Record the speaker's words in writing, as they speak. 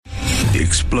The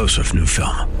explosive new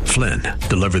film, Flynn,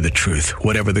 deliver the truth,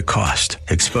 whatever the cost,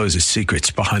 exposes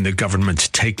secrets behind the government's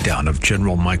takedown of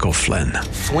General Michael Flynn.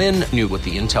 Flynn knew what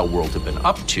the intel world had been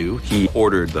up to. He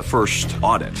ordered the first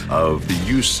audit of the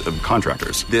use of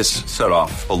contractors. This set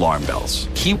off alarm bells.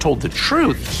 He told the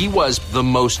truth. He was the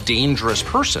most dangerous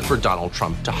person for Donald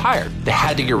Trump to hire. They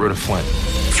had to get rid of Flynn.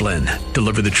 Flynn,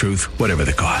 deliver the truth, whatever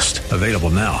the cost. Available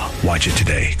now. Watch it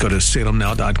today. Go to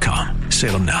salemnow.com.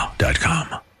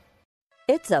 salemnow.com.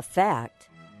 It's a fact.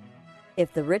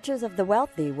 If the riches of the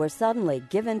wealthy were suddenly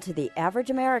given to the average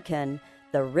American,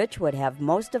 the rich would have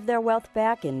most of their wealth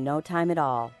back in no time at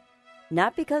all.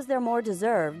 Not because they're more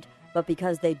deserved, but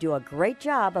because they do a great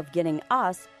job of getting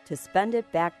us to spend it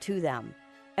back to them.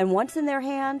 And once in their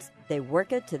hands, they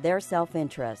work it to their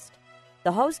self-interest.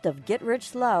 The host of Get Rich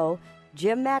Slow,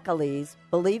 Jim McAleese,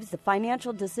 believes the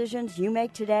financial decisions you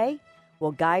make today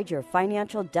will guide your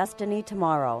financial destiny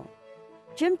tomorrow.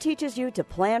 Jim teaches you to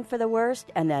plan for the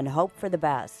worst and then hope for the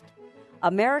best.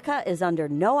 America is under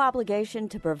no obligation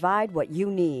to provide what you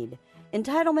need.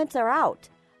 Entitlements are out.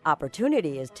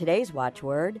 Opportunity is today's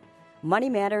watchword. Money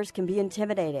matters can be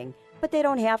intimidating, but they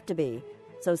don't have to be.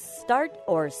 So start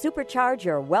or supercharge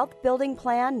your wealth building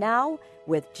plan now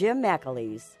with Jim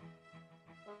McAleese.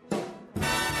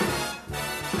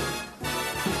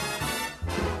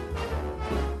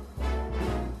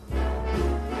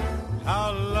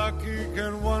 How lucky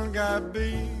can one guy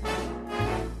be?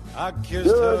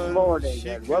 Good morning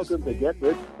and welcome to Get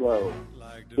Rich Slow.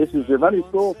 This is your money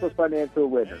school for financial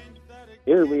winners.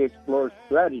 Here we explore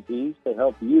strategies to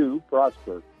help you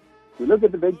prosper. We look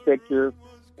at the big picture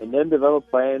and then develop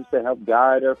plans to help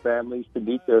guide our families to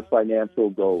meet their financial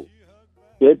goals.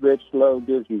 Get Rich Slow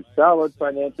gives you solid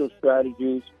financial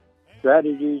strategies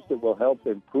that will help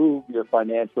improve your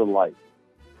financial life.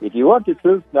 If you want the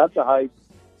truth, not the hype,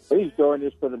 please join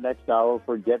us for the next hour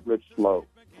for Get Rich Slow.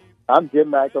 I'm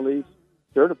Jim McAleese,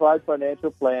 certified financial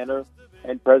planner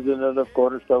and president of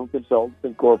Cornerstone Consultants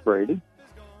Incorporated,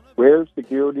 where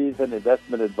securities and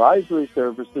investment advisory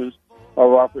services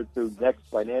are offered through Next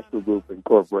Financial Group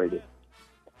Incorporated,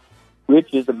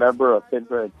 which is a member of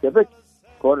FINRA and Civic.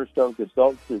 Cornerstone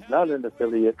Consultants is not an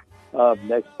affiliate of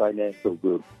Next Financial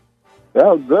Group.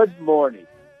 Well, good morning.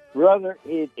 Brother,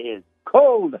 it is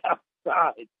cold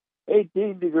outside.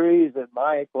 18 degrees in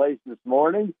my place this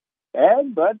morning.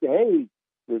 But hey,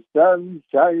 the sun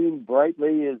shining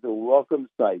brightly is a welcome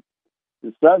sight.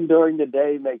 The sun during the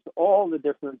day makes all the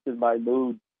difference in my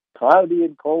mood. Cloudy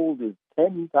and cold is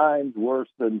 10 times worse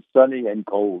than sunny and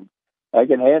cold. I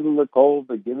can handle the cold,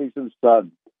 but give me some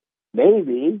sun.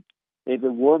 Maybe if it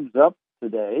warms up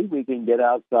today, we can get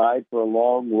outside for a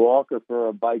long walk or for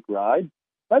a bike ride.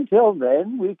 Until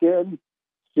then, we can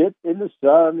sit in the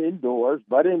sun indoors,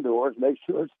 make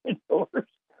sure it's indoors,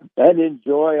 and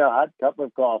enjoy a hot cup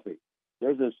of coffee.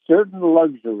 There's a certain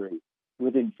luxury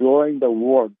with enjoying the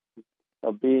warmth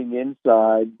of being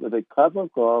inside with a cup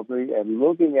of coffee and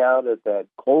looking out at that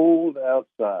cold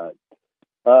outside.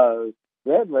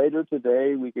 Then later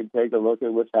today, we can take a look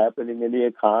at what's happening in the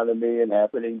economy and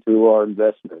happening to our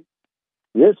investments.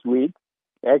 This week,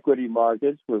 equity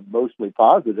markets were mostly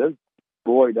positive,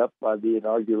 buoyed up by the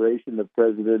inauguration of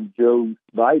President Joe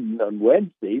Biden on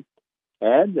Wednesday,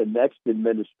 and the next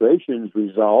administration's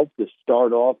resolve to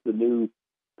start off the new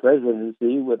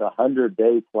presidency with a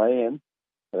 100-day plan.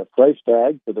 The price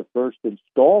tag for the first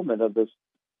installment of this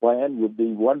plan would be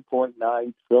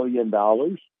 $1.9 trillion.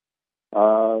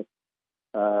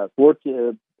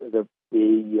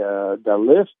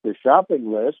 The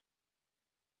shopping list,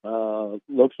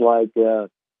 looks like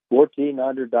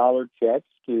 $1,400 checks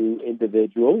to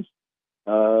individuals.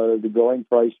 The going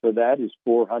price for that is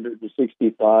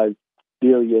 $465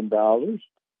 billion.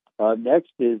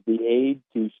 Next is the aid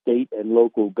to state and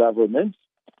local governments.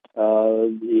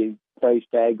 The price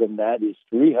tag on that is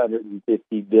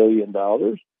 $350 billion.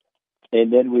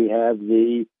 And then we have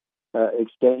the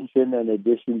extension and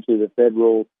addition to the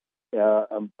federal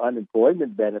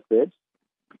unemployment benefits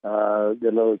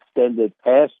that will extend it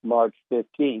past March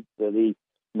 15th. So the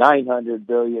 $900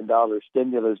 billion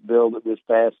stimulus bill that was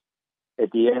passed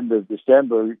at the end of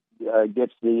December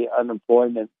gets the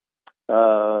unemployment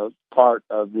part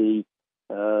of the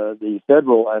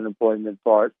federal unemployment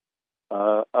part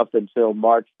up until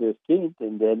March 15th,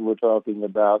 and then we're talking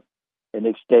about an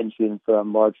extension from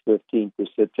March 15th to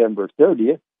September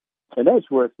 30th, and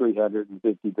that's worth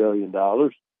 $350 billion.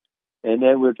 And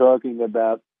then we're talking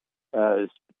about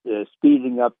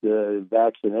speeding up the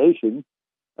vaccination,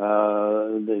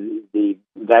 the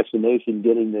vaccination,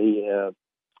 getting the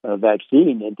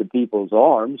vaccine into people's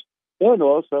arms, and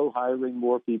also hiring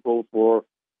more people for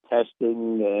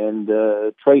testing and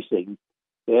tracing,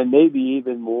 and maybe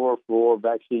even more for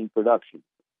vaccine production.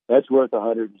 That's worth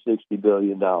 $160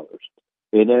 billion.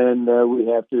 And then we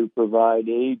have to provide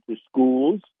aid to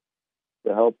schools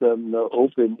to help them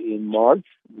open in March,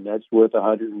 and that's worth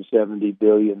 $170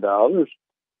 billion.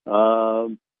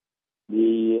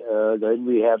 Then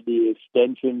we have the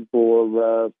extension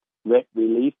for rent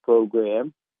relief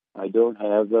program. I don't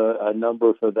have a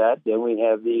number for that. Then we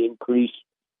have the increased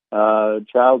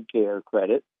child care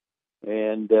credit,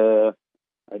 and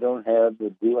I don't have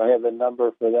do I have a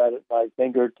number for that at my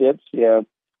fingertips? Yeah,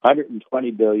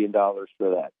 $120 billion for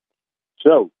that.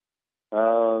 So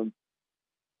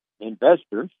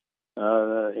investors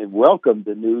welcome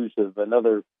the news of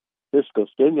another fiscal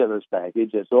stimulus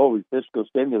package. As always, fiscal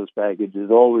stimulus package is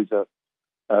always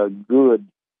a good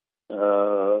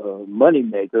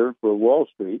moneymaker for Wall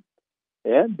Street.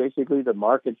 And basically the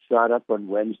market shot up on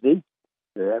Wednesday.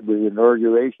 That was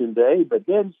Inauguration Day, but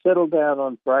then settled down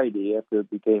on Friday after it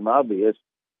became obvious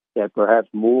that perhaps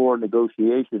more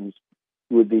negotiations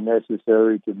would be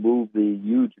necessary to move the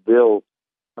huge bill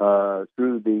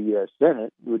through the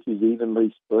Senate, which is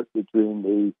evenly split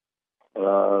between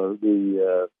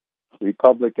the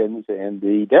Republicans and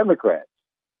the Democrats.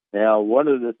 Now, one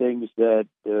of the things that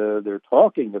they're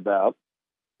talking about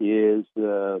is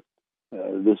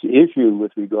this issue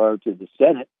with regard to the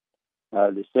Senate.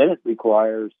 The Senate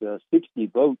requires 60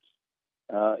 votes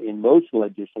in most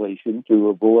legislation to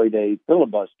avoid a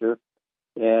filibuster,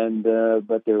 and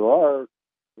but there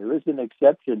is an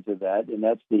exception to that, and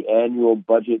that's the annual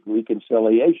budget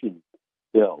reconciliation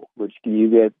bill, which you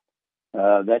get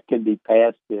that can be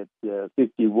passed at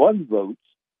 51 votes,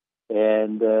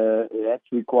 and that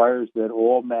requires that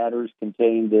all matters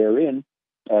contained therein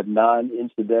have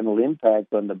non-incidental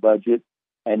impact on the budget,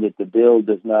 and that the bill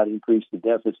does not increase the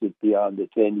deficit beyond the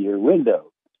 10-year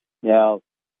window. Now,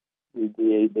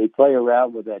 they play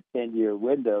around with that 10-year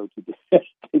window to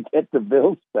get the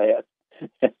bills passed.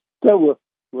 So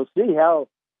we'll see how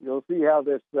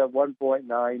this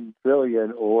 1.9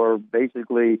 trillion, or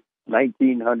basically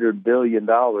 $1,900 billion,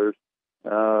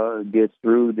 gets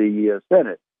through the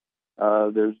Senate.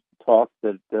 There's talk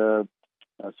that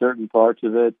certain parts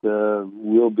of it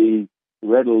will be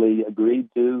readily agreed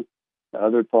to.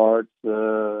 Other parts,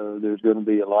 there's going to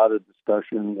be a lot of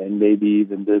discussion and maybe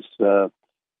even this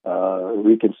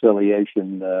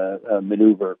reconciliation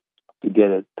maneuver to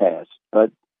get it passed.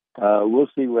 But we'll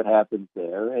see what happens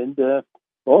there. And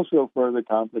also further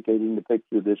complicating the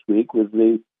picture this week was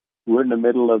we're in the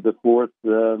middle of the fourth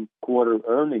quarter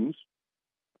earnings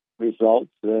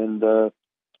results, and so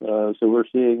we're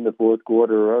seeing the fourth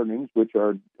quarter earnings, which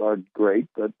are great,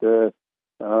 but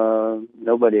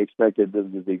nobody expected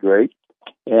them to be great,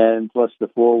 and plus the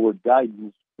forward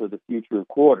guidance for the future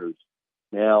quarters.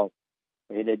 Now,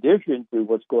 in addition to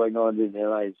what's going on in the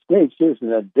United States, there's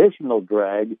an additional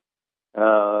drag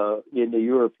in the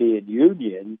European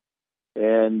Union,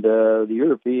 and the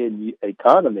European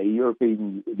economy,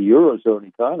 the Eurozone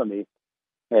economy,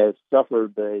 has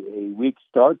suffered a weak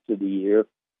start to the year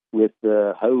with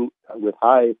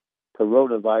high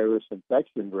coronavirus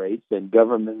infection rates and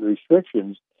government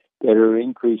restrictions that are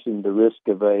increasing the risk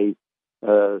of a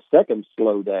second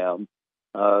slowdown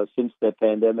since the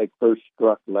pandemic first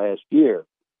struck last year.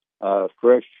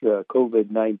 Fresh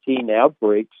COVID-19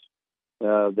 outbreaks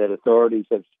that authorities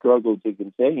have struggled to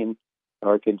contain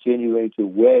are continuing to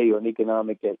weigh on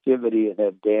economic activity and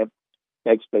have damped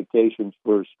expectations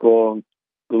for a strong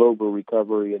global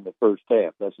recovery in the first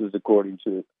half. This is according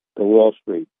to the Wall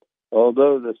Street.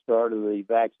 Although the start of the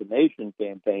vaccination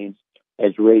campaigns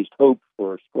has raised hope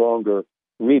for a stronger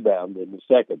rebound in the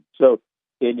second. So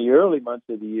in the early months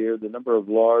of the year, the number of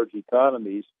large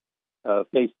economies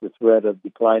faced the threat of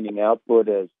declining output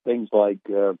as things like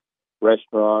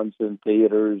restaurants and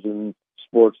theaters and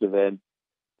sports events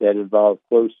that involve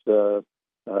close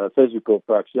physical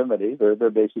proximity. They're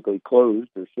basically closed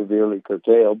or severely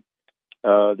curtailed.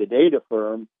 The data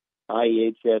firm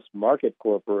IHS Markit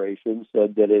Corporation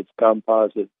said that its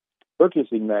Composite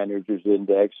Purchasing Managers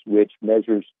Index, which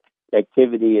measures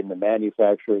activity in the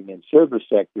manufacturing and service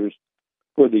sectors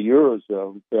for the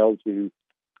Eurozone, fell to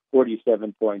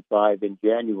 47.5 in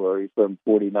January from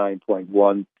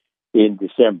 49.1 in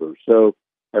December. So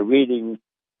a reading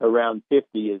around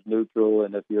 50 is neutral,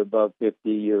 and if you're above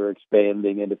 50, you're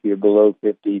expanding, and if you're below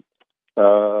 50,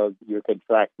 you're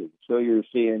contracting. So you're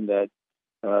seeing that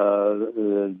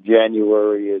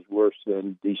January is worse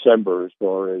than December as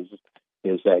far as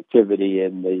activity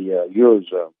in the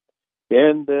Eurozone.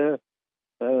 And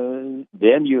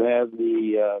then you have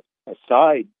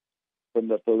aside from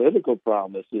the political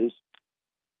promises,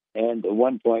 and the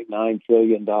 $1.9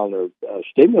 trillion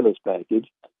stimulus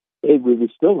package, we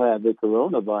would still have the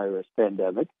coronavirus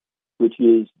pandemic, which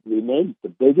remains the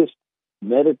biggest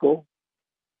medical,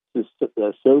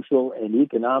 social, and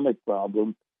economic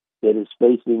problem that is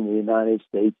facing the United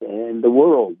States and the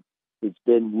world. It's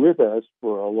been with us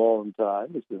for a long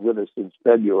time. It's been with us since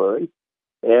February.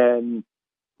 And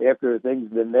after things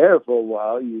have been there for a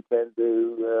while, you tend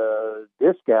to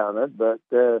discount it. But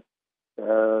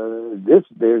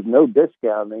there's no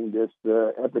discounting this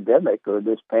epidemic or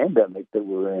this pandemic that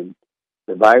we're in.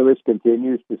 The virus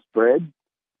continues to spread,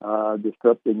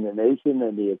 disrupting the nation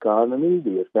and the economy.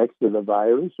 The effects of the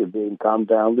virus are being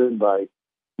compounded by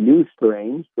new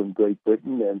strains from Great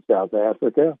Britain and South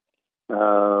Africa,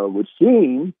 which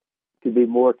seem to be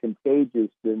more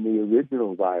contagious than the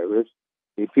original virus.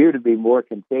 They appear to be more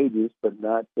contagious, but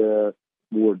not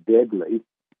more deadly.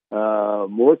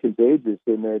 More contagious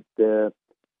in that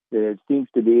it seems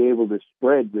to be able to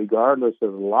spread regardless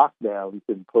of lockdowns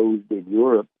imposed in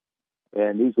Europe.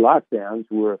 And these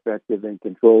lockdowns were effective in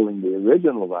controlling the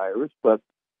original virus, but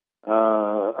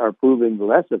are proving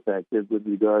less effective with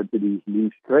regard to these new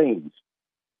strains.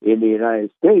 In the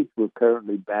United States, we're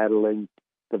currently battling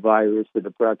the virus at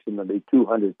approximately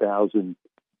 200,000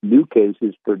 new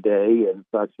cases per day and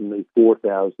approximately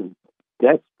 4,000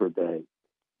 deaths per day.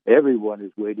 Everyone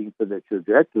is waiting for the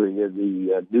trajectory of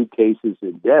the new cases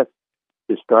and deaths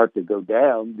to start to go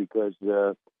down because,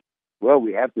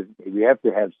 we have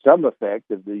to have some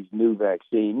effect of these new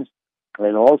vaccines,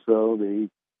 and also the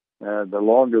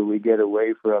longer we get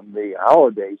away from the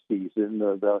holiday season,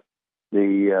 the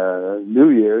New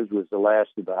Year's was the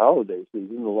last of the holiday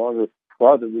season. The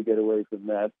farther we get away from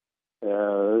that,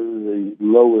 the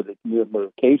lower the number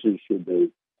of cases should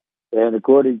be. And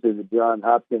according to the Johns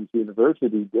Hopkins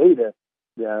University data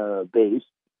base,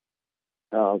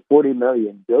 40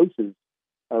 million doses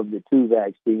of the two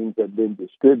vaccines have been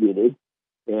distributed,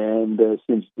 and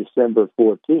since December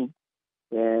 14th,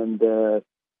 and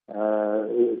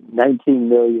 19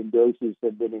 million doses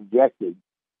have been injected.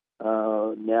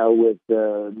 Now, with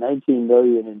 19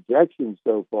 million injections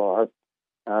so far,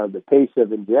 the pace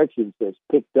of injections has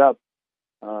picked up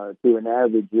to an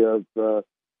average of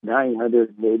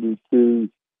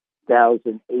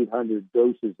 982,800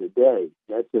 doses a day.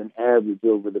 That's an average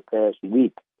over the past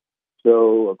week.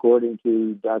 So, according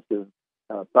to Dr.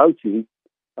 Fauci,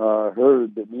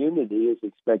 herd immunity is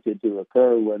expected to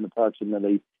occur when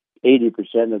approximately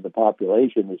 80% of the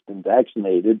population has been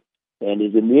vaccinated and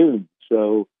is immune.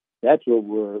 So that's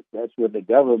what the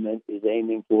government is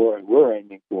aiming for, and we're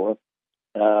aiming for.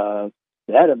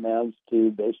 That amounts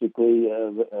to basically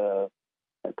a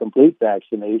complete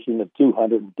vaccination of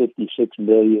 256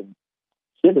 million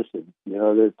citizens.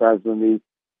 There's approximately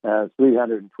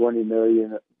 320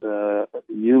 million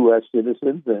U.S.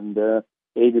 citizens, and 80%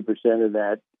 of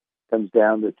that comes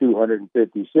down to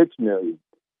 256 million.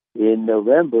 In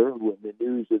November, when the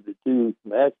news of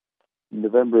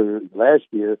November last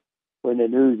year, when the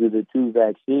news of the two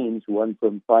vaccines, one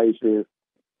from Pfizer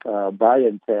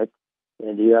BioNTech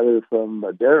and the other from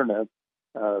Moderna,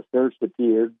 first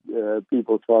appeared,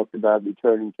 people talked about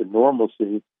returning to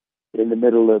normalcy in the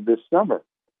middle of this summer.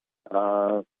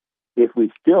 If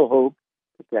we still hope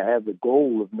to have the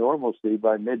goal of normalcy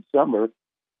by midsummer,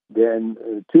 then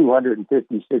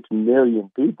 256 million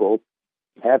people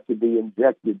have to be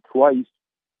injected twice,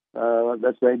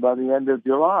 let's say by the end of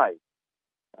July.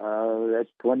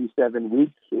 That's 27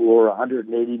 weeks or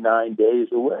 189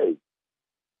 days away.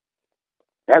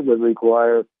 That would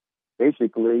require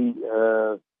basically,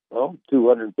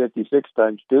 256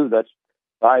 times 2, that's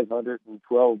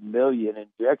 512 million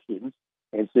injections.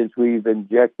 And since we've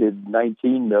injected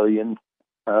 19 million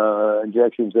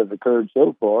injections have occurred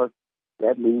so far,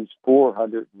 that leaves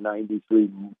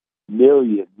 493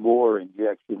 million more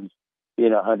injections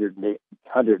in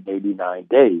 189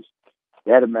 days.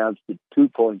 That amounts to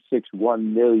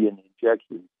 2.61 million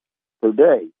injections per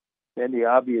day. And the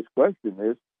obvious question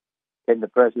is, can the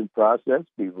present process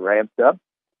be ramped up?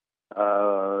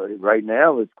 Right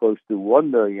now, it's close to 1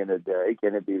 million a day.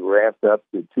 Can it be ramped up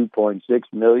to 2.6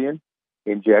 million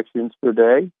injections per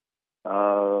day?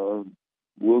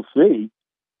 We'll see.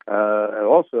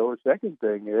 Also, a second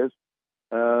thing is,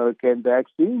 can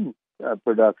vaccine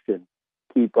production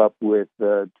keep up with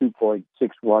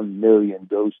 2.61 million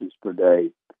doses per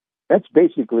day? That's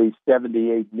basically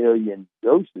 78 million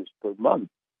doses per month.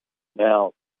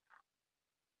 Now,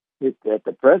 at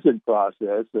the present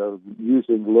process of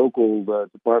using local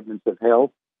departments of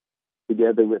health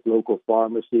together with local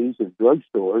pharmacies and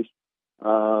drugstores,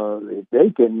 if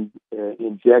they can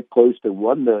inject close to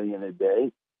 1 million a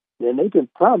day, then they can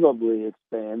probably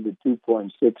expand to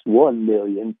 2.61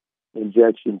 million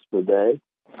injections per day.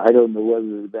 I don't know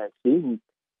whether the vaccine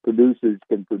producers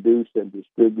can produce and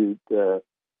distribute the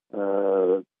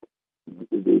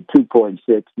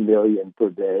 2.6 million per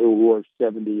day or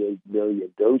 78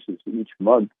 million doses each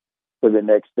month for the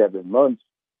next 7 months.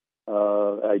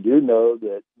 I do know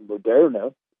that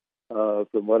Moderna,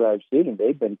 from what I've seen,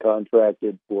 they've been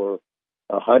contracted for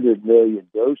 100 million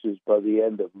doses by the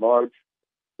end of March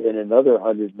and another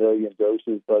 100 million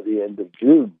doses by the end of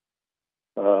June.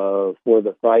 For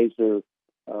the Pfizer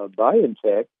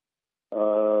BioNTech,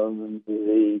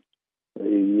 the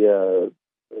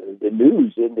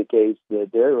news indicates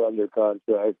that they're under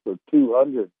contract for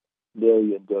 200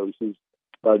 million doses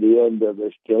by the end of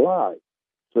this July.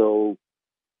 So,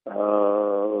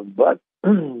 but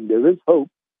there is hope.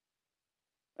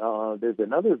 There's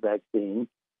another vaccine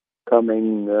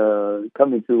coming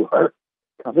to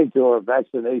our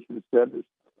vaccination centers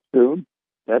soon.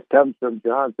 That comes from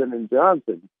Johnson &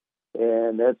 Johnson,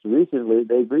 and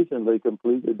they've recently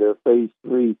completed their phase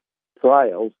 3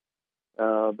 trials,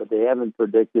 but they haven't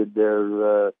predicted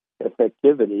their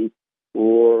effectivity,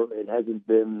 or it hasn't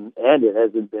been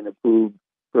approved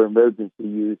for emergency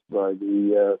use by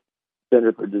the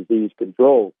Center for Disease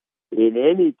Control. In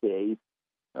any case,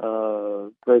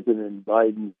 President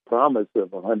Biden's promise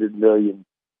of 100 million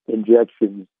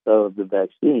injections of the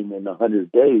vaccine in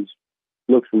 100 days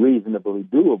looks reasonably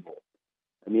doable.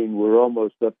 I mean, we're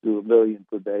almost up to 1 million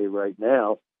per day right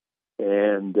now,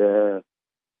 and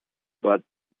but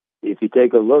if you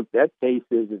take a look, that pace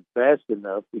isn't fast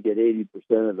enough to get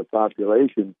 80% of the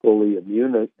population fully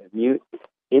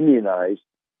immunized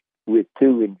with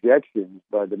 2 injections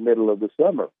by the middle of the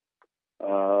summer.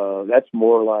 That's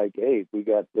more like, hey, if we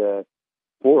got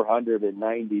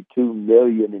 492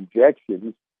 million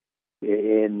injections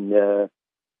in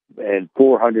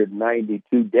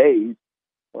 492 days,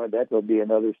 well, that will be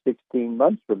another 16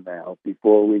 months from now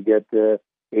before we get 80%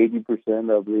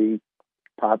 of the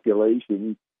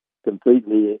population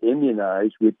completely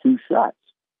immunized with 2 shots.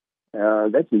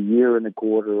 That's a year and a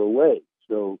quarter away.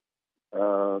 So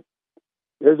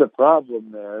there's a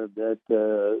problem there that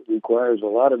requires a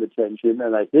lot of attention,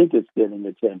 and I think it's getting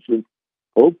attention.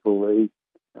 Hopefully,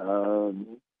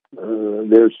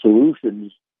 there's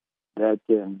solutions that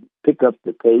can pick up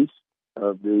the pace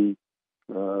of the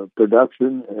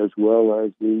production as well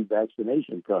as the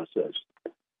vaccination process.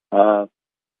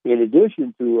 In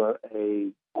addition to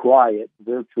a quiet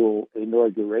virtual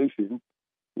inauguration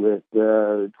with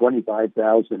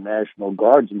 25,000 National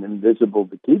Guardsmen visible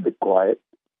to keep it quiet,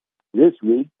 this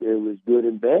week there was good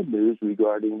and bad news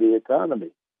regarding the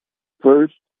economy.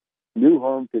 First, new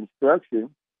home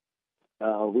construction,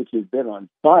 which has been on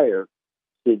fire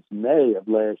since May of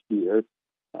last year,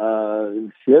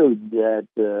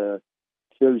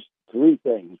 shows 3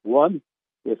 things. One,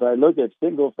 if I look at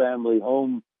single-family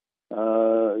home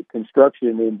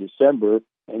construction in December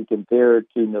and compare it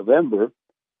to November,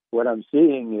 what I'm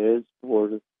seeing is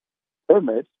for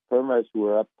permits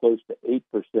were up close to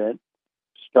 8%.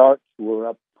 Starts were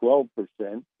up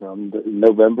 12% from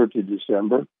November to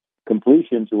December.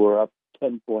 Completions were up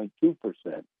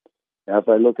 10.2%. Now, if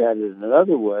I look at it in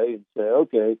another way and say,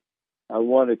 okay, I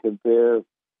want to compare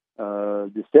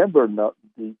December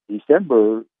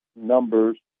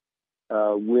numbers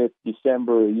with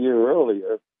December a year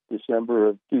earlier, December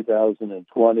of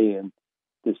 2020 and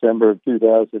December of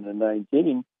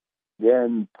 2019,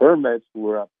 then permits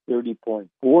were up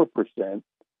 30.4%,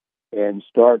 and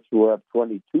starts were up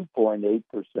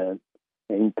 22.8%,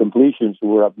 and completions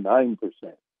were up 9%.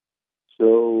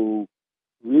 So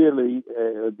really,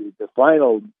 the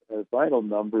final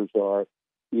numbers are,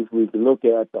 if we look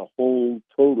at the whole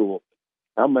total,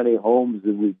 how many homes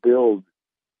did we build,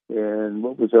 and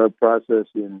what was our process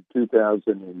in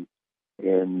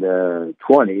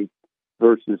 2020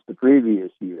 versus the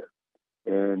previous year.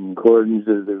 And according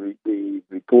to the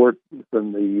report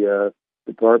from the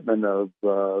Department of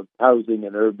Housing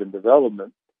and Urban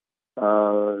Development,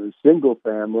 single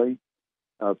family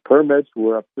permits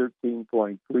were up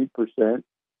 13.3%,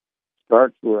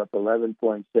 starts were up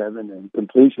 11.7%, and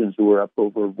completions were up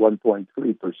over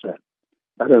 1.3%.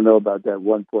 I don't know about that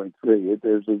 1.3.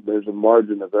 There's a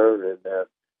margin of error in there,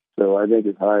 so I think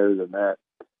it's higher than that.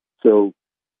 So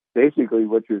basically,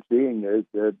 what you're seeing is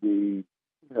that the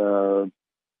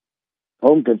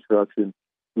home construction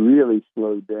really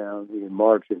slowed down in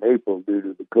March and April due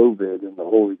to the COVID and the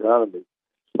whole economy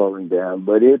slowing down,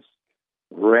 but it's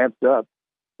ramped up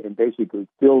and basically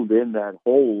filled in that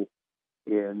hole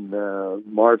in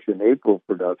March and April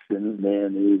production,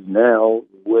 and is now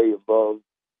way above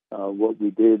what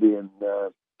we did in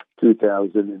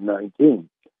 2019.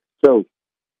 So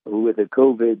with the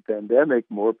COVID pandemic,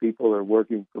 more people are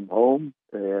working from home.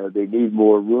 They need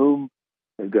more room.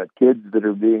 They've got kids that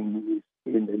are being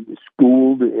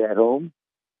schooled at home.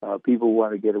 People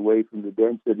want to get away from the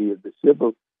density of the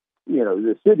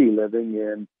city living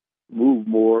and move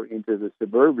more into the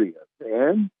suburbia.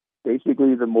 And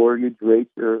basically the mortgage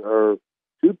rates are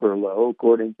super low,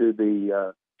 according to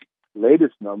the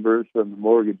latest numbers from the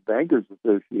Mortgage Bankers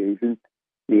Association.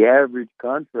 The average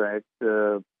contract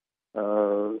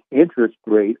interest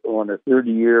rate on a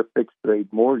 30-year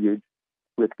fixed-rate mortgage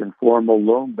with conformal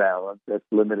loan balance that's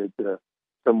limited to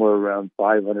somewhere around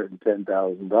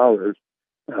 $510,000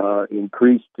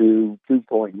 increased to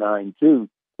 2.92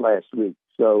 last week.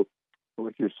 So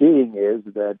what you're seeing is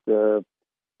that the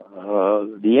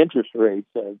interest rates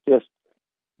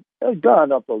have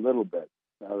gone up a little bit.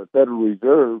 Now, the Federal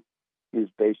Reserve is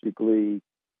basically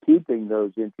keeping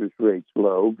those interest rates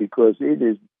low because it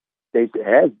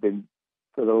has been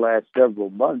for the last several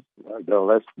months,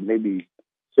 less maybe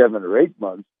 7 or 8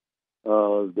 months.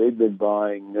 They've been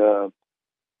buying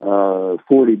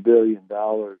 $40 billion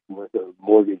worth of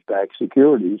mortgage-backed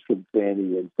securities from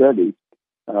Fannie and Freddie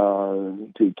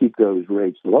to keep those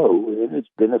rates low, and it's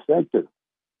been effective.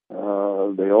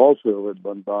 They also have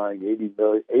been buying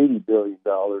 $80 billion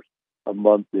a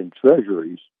month in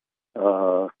treasuries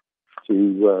to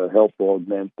help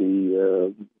augment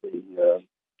the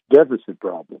deficit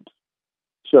problems.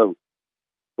 So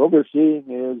what we're seeing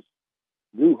is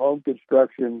new home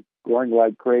construction going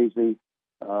like crazy.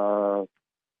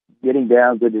 Getting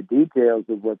down to the details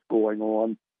of what's going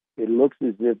on, it looks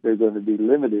as if they're going to be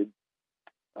limited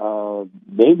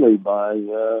mainly by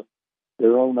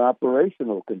their own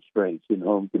operational constraints in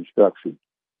home construction.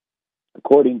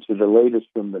 According to the latest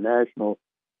from the National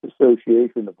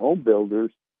Association of Home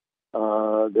Builders,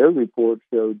 their report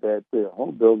showed that the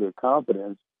home builder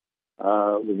confidence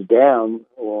was down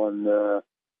on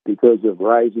because of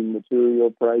rising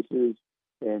material prices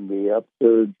and the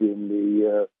upsurge in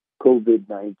the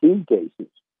COVID-19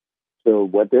 cases. So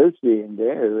what they're seeing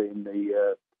there in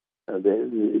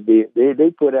they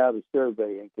put out a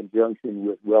survey in conjunction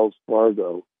with Wells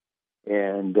Fargo,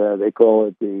 and they call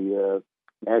it the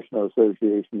National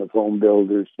Association of Home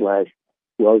Builders /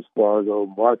 Wells Fargo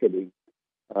Marketing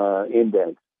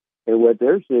Index. And what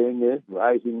they're seeing is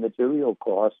rising material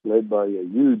costs led by a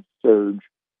huge surge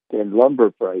in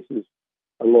lumber prices,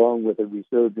 along with a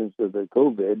resurgence of the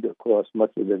COVID across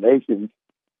much of the nation,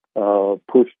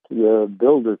 pushed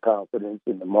builder confidence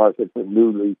in the market for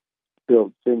newly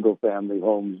built single-family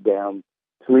homes down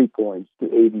 3 points to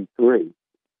 83.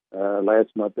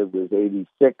 Last month it was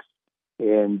 86.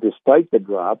 And despite the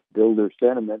drop, builder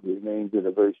sentiment remains at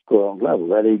a very strong level.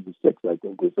 That 86, I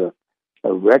think, was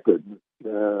a record.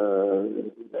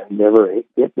 Never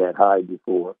hit that high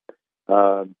before.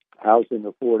 Housing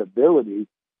affordability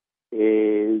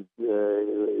is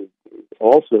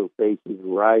also faces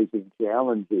rising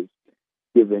challenges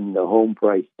given the home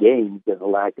price gains and a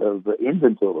lack of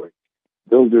inventory.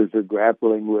 Builders are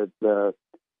grappling with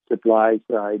supply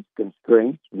side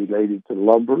constraints related to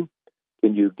lumber.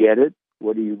 Can you get it?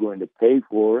 What are you going to pay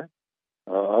for it?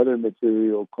 Other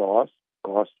material costs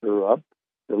are up.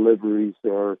 Deliveries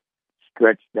are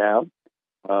stretched out.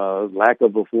 Lack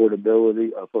of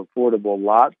affordability of affordable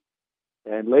lots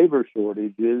and labor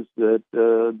shortages that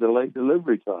delay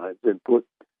delivery times and put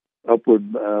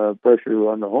upward pressure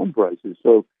on the home prices.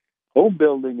 So home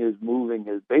building is moving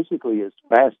basically as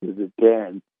fast as it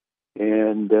can,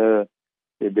 and the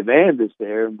demand is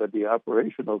there, but the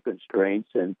operational constraints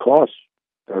and costs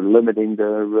are limiting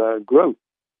their growth.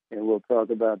 And we'll talk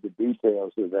about the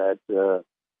details of that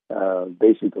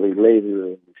basically later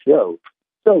in the show.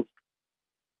 So,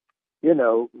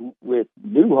 with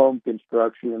new home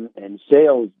construction and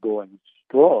sales going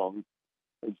strong,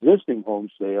 existing home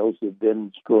sales have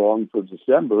been strong for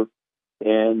December.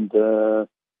 And,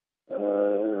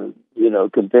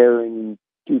 comparing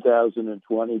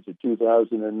 2020 to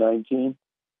 2019,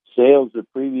 sales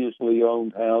of previously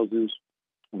owned houses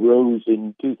rose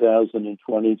in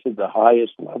 2020 to the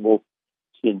highest level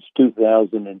since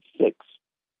 2006.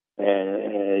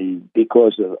 And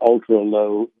because of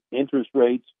ultra-low interest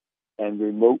rates and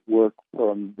remote work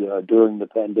from during the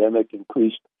pandemic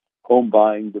increased home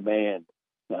buying demand.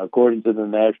 Now, according to the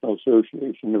National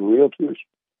Association of Realtors,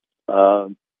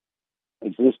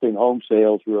 existing home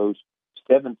sales rose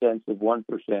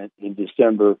 0.7% in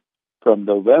December from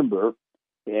November,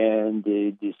 and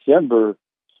the December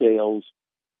sales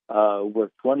were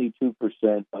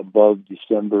 22% above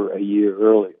December a year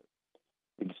earlier.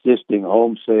 Existing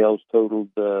home sales totaled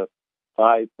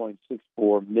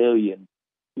 5.64 million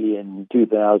in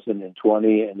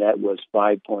 2020, and that was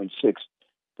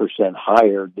 5.6%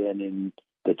 higher than in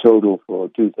the total for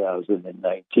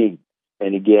 2019.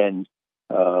 And again,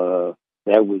 that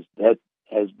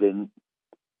has been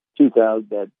 2000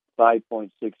 that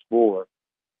 5.64.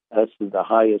 That's the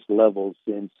highest level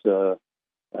since the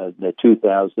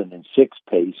 2006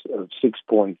 pace of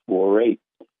 6.48.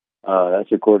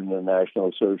 That's according to the National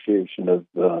Association of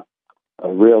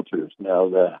Realtors. Now,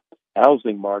 the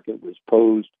housing market was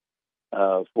posed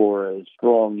for a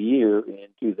strong year in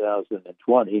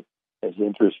 2020 as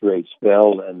interest rates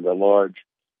fell and the large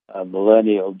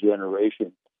millennial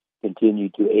generation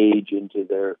continued to age into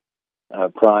their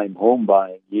prime home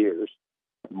buying years.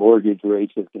 Mortgage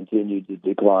rates have continued to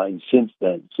decline since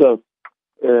then. So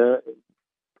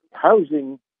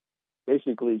housing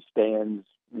basically stands,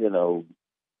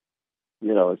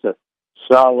 it's a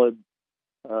solid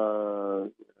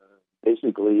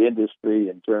basically industry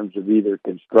in terms of either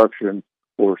construction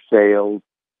or sales.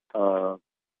 The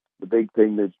big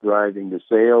thing that's driving the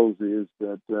sales is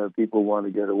that people want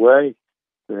to get away,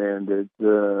 and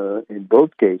in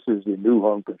both cases, in new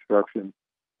home construction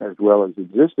as well as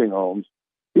existing homes,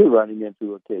 you're running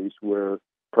into a case where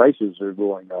prices are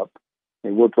going up,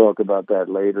 and we'll talk about that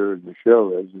later in the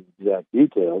show as exact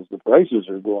details. The prices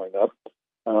are going up.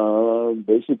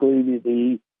 Basically,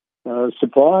 the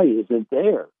supply isn't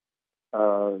there.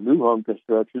 New home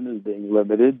construction is being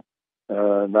limited,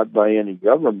 not by any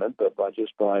government, but by,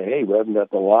 hey, we haven't got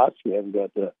the lots, we haven't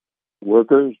got the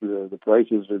workers, the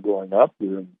prices are going up,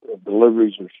 the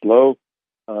deliveries are slow.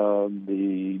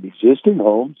 The existing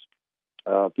homes,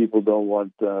 people don't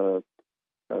want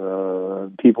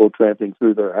people tramping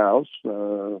through their house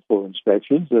for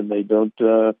inspections, and they don't,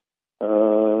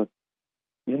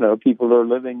 people are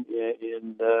living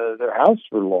in their house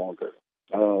for longer.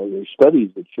 There's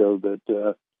studies that show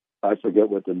that, I forget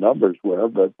what the numbers were,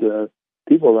 but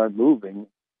people aren't moving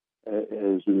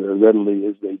as readily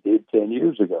as they did 10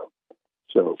 years ago.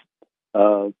 So,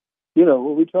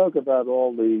 when we talk about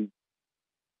all the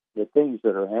things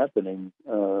that are happening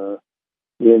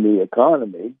in the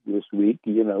economy this week,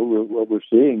 what we're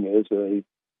seeing is a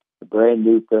brand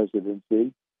new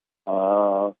presidency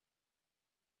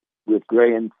with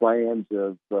grand plans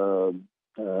of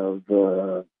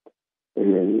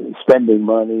spending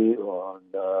money on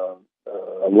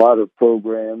a lot of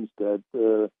programs that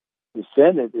the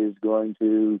Senate is going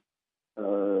to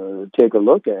take a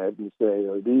look at and say,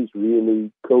 are these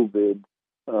really COVID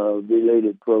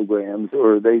related programs,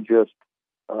 or are they just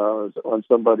on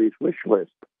somebody's wish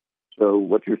list? So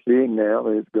what you're seeing now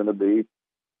is going to be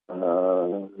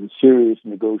serious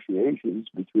negotiations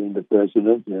between the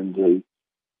president and the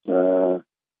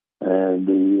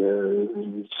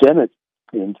Senate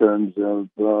in terms of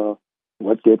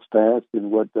what gets passed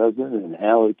and what doesn't, and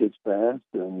how it gets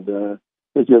passed, and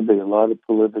there's going to be a lot of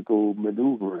political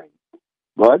maneuvering.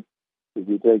 But if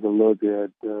you take a look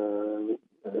at the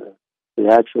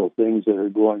actual things that are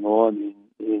going on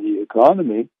in the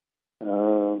economy,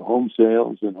 home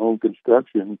sales and home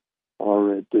construction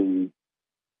are at the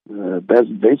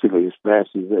basically as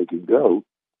fast as they can go.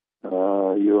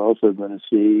 You're also going to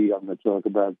see, I'm going to talk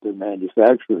about the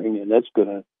manufacturing, and that's going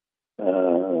to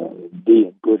be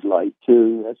in good light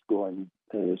too. That's going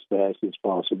as fast as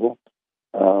possible.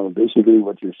 Basically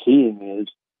what you're seeing is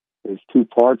there's two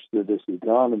parts to this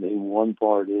economy. One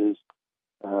part is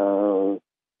the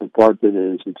part that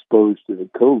is exposed to the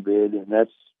COVID, and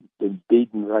that's been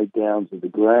beaten right down to the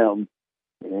ground.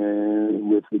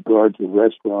 And with regard to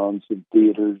restaurants and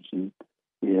theaters and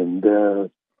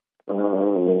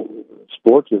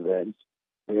sports events,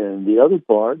 and the other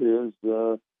part is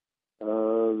the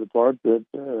part that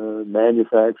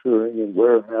manufacturing and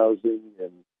warehousing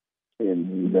and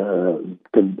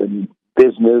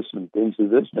business and things of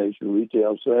this nature,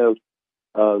 retail sales,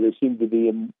 they seem to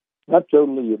be not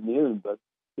totally immune, but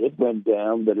it went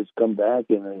down, but it's come back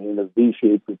in a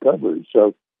V-shaped recovery.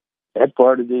 So that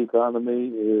part of the economy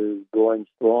is going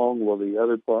strong, while the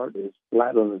other part is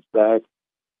flat on its back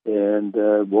and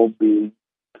won't be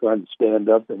trying to stand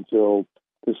up until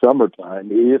the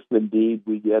summertime, if indeed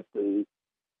we get the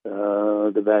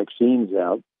vaccines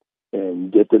out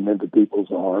and get them into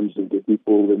people's arms and get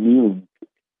people immune.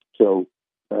 So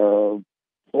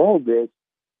all this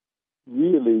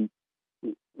really,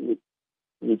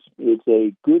 it's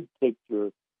a good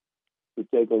picture to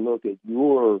take a look at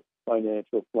your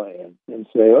financial plan and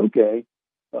say, okay,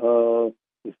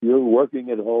 if you're working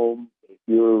at home, if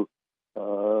you're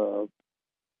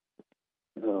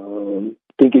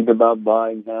thinking about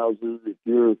buying houses, if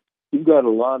you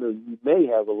may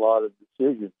have a lot of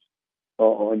decisions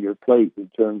on your plate in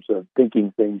terms of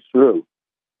thinking things through.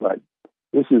 But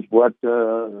this is what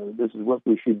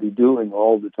we should be doing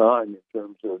all the time in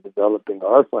terms of developing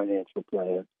our financial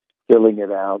plan, filling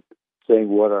it out, saying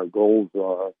what our goals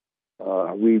are.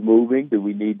 Are we moving? Do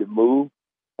we need to move?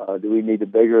 Do we need a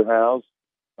bigger house?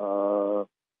 Do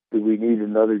we need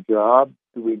another job?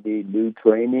 Do we need new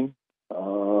training?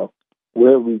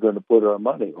 Where are we going to put our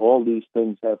money? All these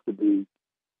things have to be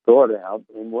thought out.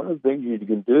 And one of the things you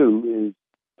can do is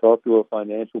talk to a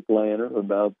financial planner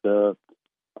about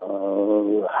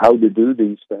how to do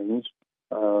these things.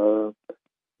 The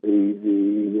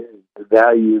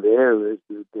value there is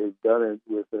that they've done it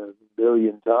with a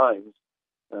billion times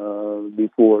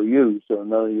before you, so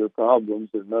none of your problems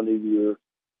and none of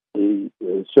the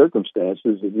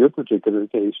circumstances in your particular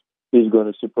case is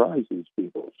going to surprise these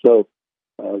people. So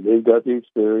they've got the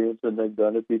experience and they've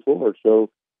done it before. So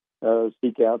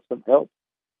seek out some help.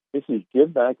 This is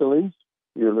Jim McAleese.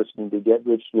 You're listening to Get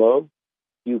Rich Slow.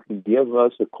 You can give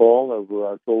us a call over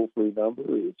our toll-free number.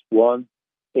 It's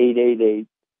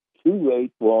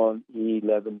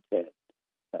 1-888-281-1110.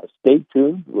 Stay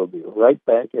tuned. We'll be right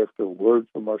back after a word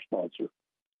from our sponsor.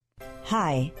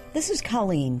 Hi, this is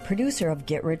Colleen, producer of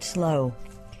Get Rich Slow.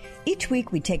 Each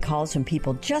week we take calls from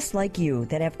people just like you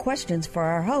that have questions for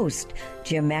our host,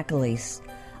 Jim McAleese.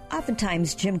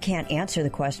 Oftentimes, Jim can't answer the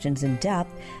questions in depth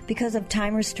because of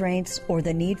time restraints or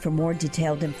the need for more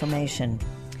detailed information.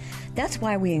 That's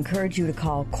why we encourage you to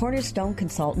call Cornerstone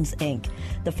Consultants, Inc.,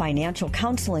 the financial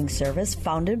counseling service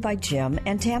founded by Jim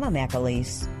and Tama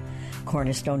McAleese.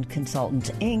 Cornerstone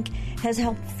Consultants, Inc. has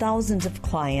helped thousands of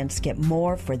clients get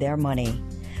more for their money.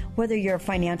 Whether your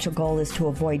financial goal is to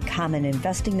avoid common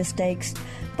investing mistakes,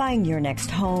 buying your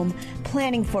next home,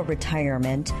 planning for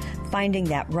retirement, finding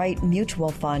that right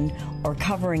mutual fund, or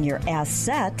covering your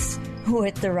assets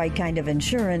with the right kind of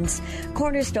insurance,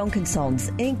 Cornerstone Consultants,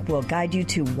 Inc. will guide you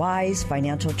to wise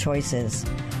financial choices.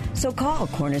 So call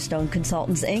Cornerstone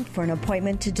Consultants, Inc. for an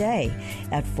appointment today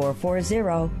at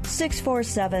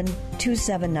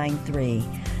 440-647-2793.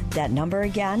 That number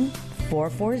again,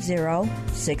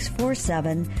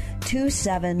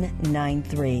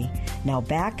 440-647-2793. Now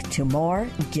back to more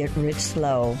Get Rich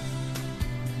Slow.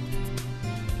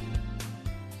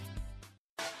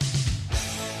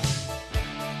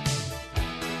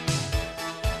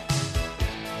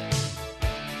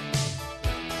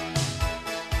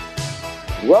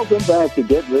 Welcome back to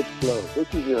Get Rich Slow.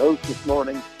 This is your host this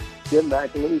morning, Jim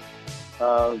McAleese.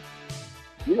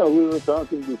 We were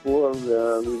talking before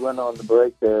we went on the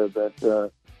break there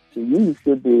that you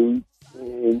should be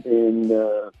in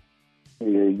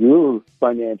your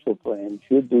financial plan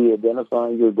should be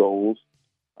identifying your goals,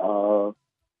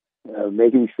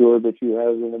 making sure that you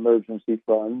have an emergency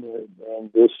fund.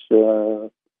 And this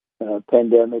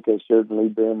pandemic has certainly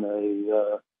been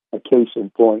a case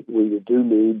in point where you do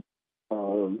need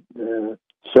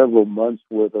several months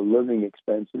worth of living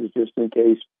expenses just in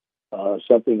case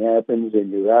something happens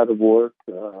and you're out of work.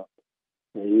 The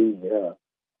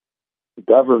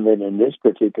government in this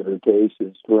particular case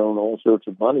has thrown all sorts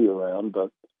of money around,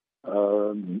 but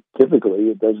typically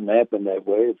it doesn't happen that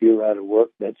way. If you're out of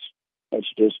work, that's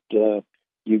just you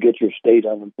get your state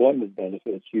unemployment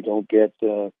benefits. You don't get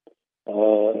an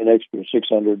extra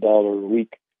 $600 a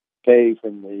week pay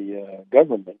from the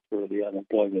government for the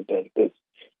unemployment benefits.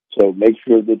 So make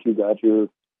sure that you got your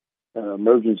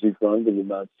emergency fund of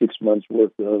about 6 months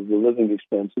worth of the living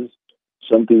expenses.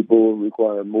 Some people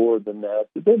require more than that,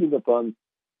 depending upon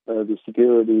the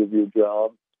security of your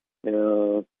job.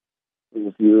 If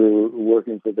you're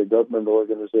working for the government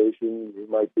organization, you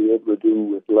might be able to do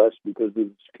with less because of the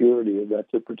security of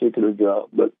that particular job.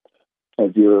 But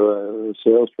if you're a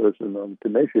salesperson on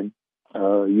commission,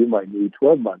 you might need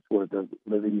 12 months worth of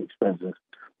living expenses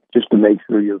just to make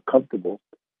sure you're comfortable.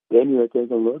 Then you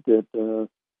take a look at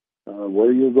what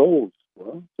are your goals?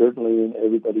 Well, certainly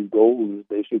everybody's goal is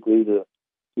basically to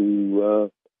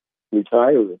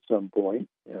retire at some point.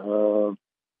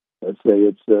 Let's say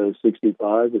it's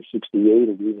 65 or 68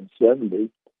 or even 70.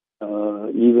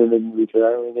 Even in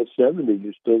retiring at 70,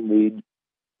 you still need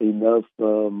enough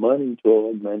money to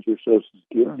augment your Social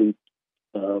Security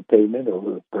payment,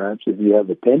 or perhaps if you have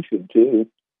a pension too,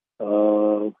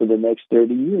 for the next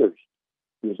 30 years.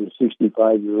 Because a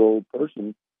 65-year-old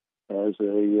person has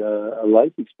a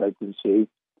life expectancy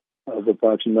of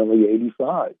approximately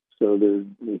 85. So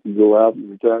if you go out and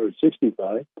retire at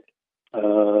 65,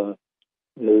 there's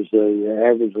an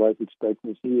average life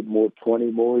expectancy of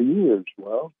 20 more years.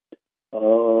 Well,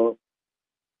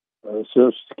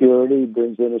 Social Security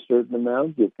brings in a certain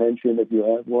amount. Your pension, if you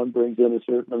have one, brings in a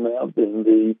certain amount. And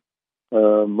the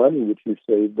money which you've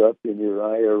saved up in your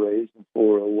IRAs and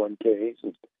 401ks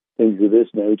and things of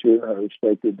this nature are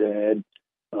expected to add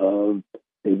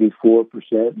maybe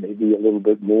 4%, maybe a little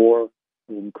bit more,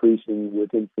 increasing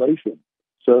with inflation.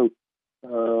 So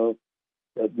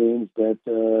that means that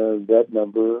that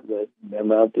number, that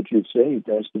amount that you've saved,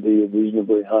 has to be a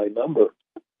reasonably high number.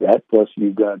 That plus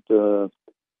you've got the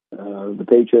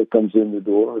paycheck comes in the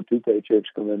door, or two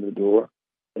paychecks come in the door,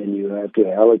 and you have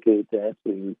to allocate that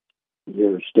to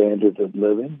your standard of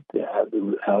living.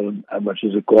 How much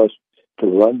does it cost to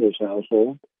run this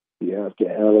household? You have to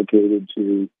allocate it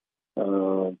to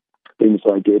things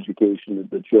like education of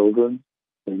the children,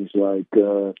 things like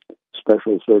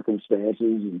special circumstances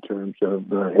in terms of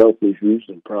health issues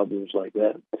and problems like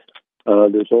that.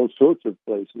 There's all sorts of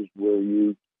places where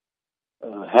you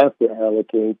have to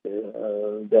allocate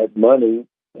that money,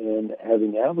 and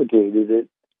having allocated it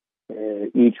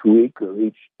each week or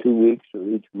each 2 weeks or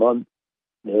each month,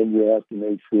 then you have to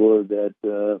make sure that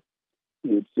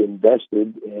it's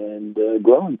invested and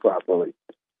growing properly.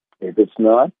 If it's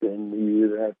not, then you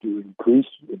either have to increase,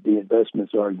 if the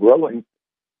investments aren't growing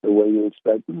the way you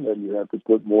expect them, then you have to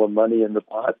put more money in the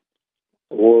pot,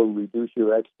 or reduce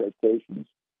your expectations,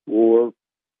 or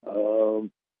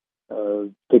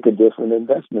pick a different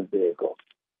investment vehicle.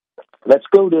 Let's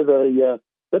go to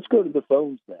the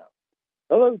phones now.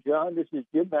 Hello, John. This is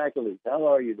Jim McAleese. How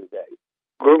are you today?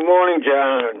 Good morning,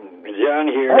 John. John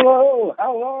here. Hello.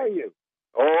 How are you?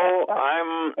 Oh,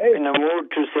 I'm in the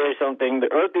mood to say something.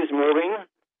 The earth is moving,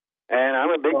 and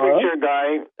I'm a big picture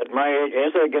guy. At my age,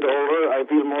 as I get older, I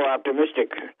feel more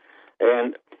optimistic.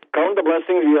 And count the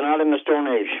blessings, we are not in the Stone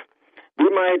Age. We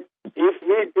might, if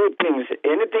we do things,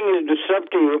 anything is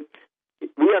disruptive,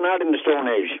 we are not in the Stone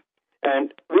Age.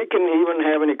 And we can even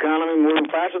have an economy moving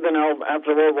faster than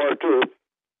after World War II.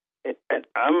 And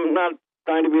I'm not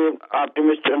trying to be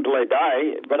optimistic until I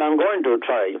die, but I'm going to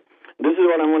try. This is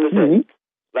what I'm going to say. Mm-hmm.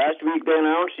 Last week they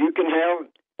announced you can have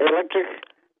electric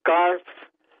cars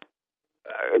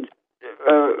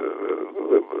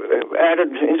added,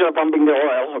 instead of pumping the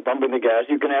oil or pumping the gas,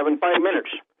 you can have in 5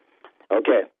 minutes.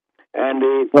 Okay. And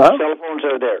the cell phones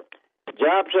are there.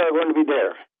 Jobs are going to be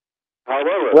there.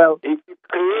 However, if you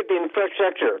create the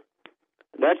infrastructure,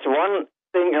 that's one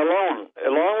thing along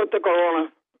with the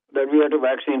corona, that we had a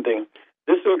vaccine thing.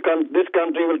 This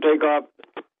country will take off.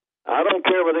 I don't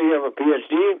care whether you have a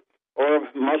PhD or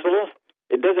muscle.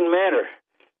 It doesn't matter.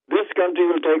 This country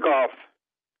will take off.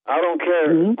 I don't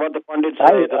care what the pundits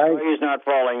say. The sky is not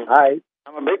falling.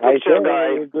 I'm a big picture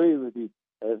guy. I agree with you.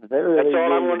 That's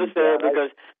all I'm going to say, because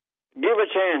give a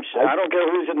chance. I don't care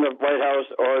who's in the White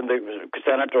House or in the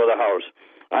Senate or the House.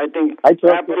 I think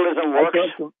capitalism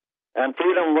works and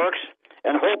freedom works,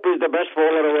 and hope is the best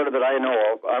four-letter word that I know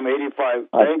of. I'm 85.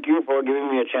 Thank you for giving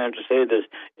me a chance to say this.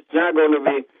 It's not going to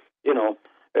be,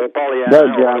 Pollyanna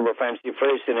or whatever fancy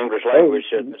phrase in English language.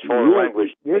 It's foreign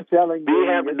language. You're telling me. We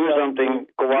have to do something,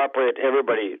 cooperate,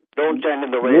 everybody. Don't stand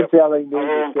in the way of our own progress. You're telling me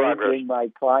the same thing my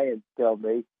clients tell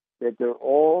me, that they're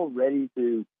all ready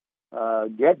to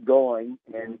get going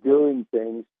and doing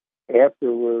things after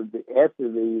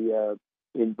the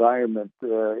environment,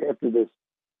 after this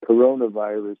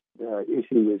coronavirus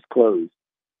issue is closed.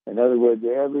 In other words,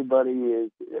 everybody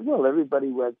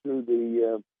went through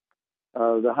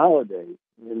the holidays,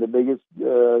 and the biggest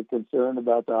concern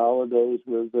about the holidays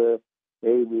was,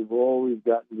 hey, we've always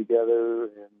gotten together,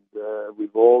 and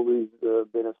we've always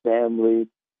been a family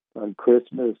on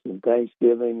Christmas and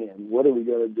Thanksgiving, and what are we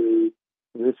going to do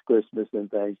this Christmas and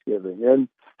Thanksgiving?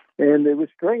 And it was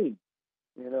strange.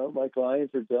 My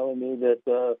clients are telling me that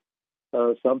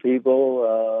some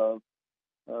people,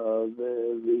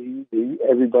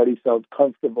 everybody felt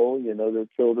comfortable. Their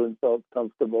children felt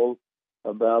comfortable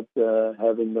about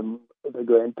having the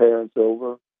grandparents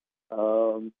over.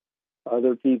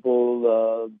 Other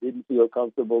people didn't feel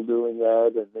comfortable doing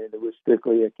that, and then it was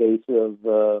strictly a case of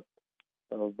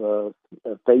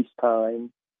FaceTime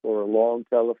or a long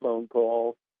telephone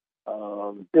call.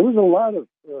 There was a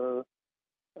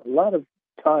lot of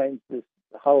times this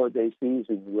holiday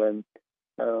season when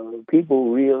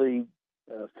people really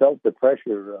felt the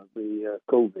pressure of the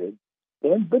COVID,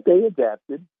 but they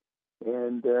adapted.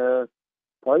 And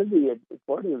part of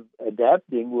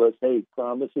adapting was, hey,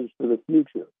 promises for the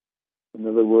future. In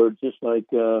other words, just like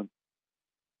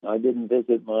I didn't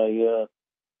visit my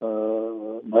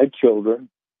children.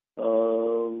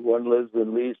 One lives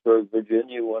in Leesburg,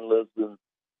 Virginia. One lives in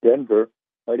Denver.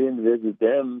 I didn't visit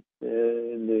them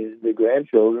and the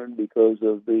grandchildren because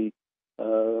of the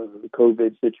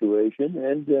COVID situation.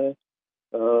 And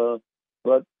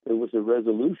but there was a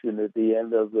resolution at the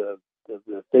end of the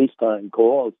FaceTime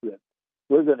calls that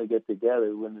we're going to get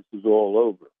together when this is all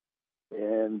over,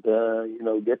 and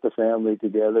get the family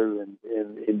together and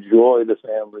enjoy the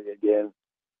family again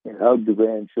and hug the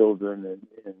grandchildren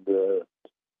and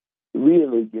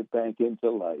really get back into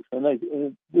life. And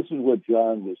this is what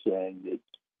John was saying, that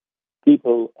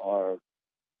people are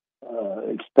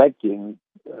expecting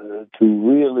to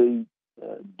really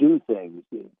do things,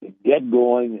 to get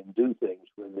going and do things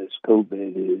when this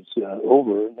COVID is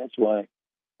over. And that's why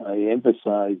I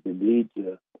emphasize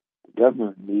the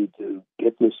government need to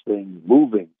get this thing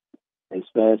moving as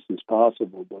fast as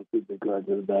possible, both with regard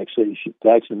to the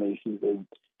vaccinations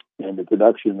and the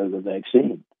production of the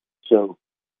vaccine. So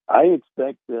I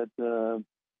expect that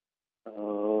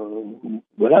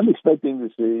what I'm expecting to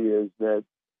see is that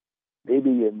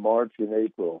maybe in March and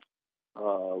April,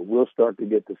 we'll start to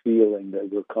get the feeling that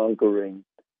we're conquering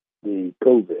the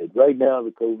COVID. Right now,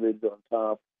 the COVID's on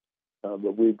top,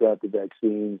 but we've got the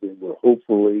vaccines, and we're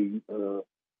hopefully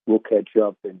we'll catch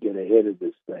up and get ahead of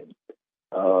this thing.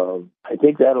 I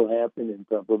think that'll happen in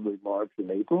probably March and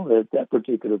April. At that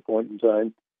particular point in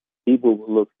time, people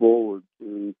will look forward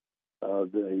to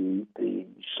the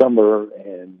summer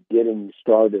and getting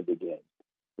started again.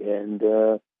 And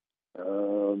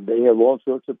they have all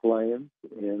sorts of plans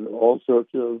and all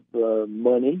sorts of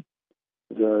money.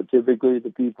 Typically,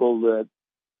 the people that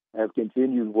have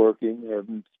continued working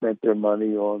haven't spent their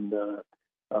money on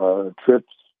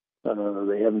trips.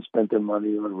 They haven't spent their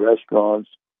money on restaurants.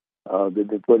 They've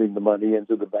been putting the money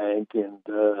into the bank, and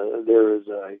there is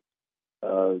a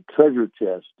treasure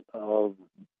chest of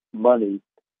money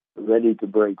ready to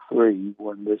break free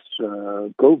when this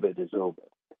COVID is over.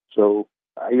 So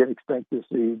I expect to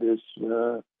see this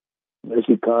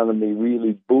economy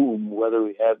really boom, whether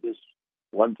we have this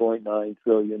 $1.9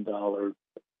 trillion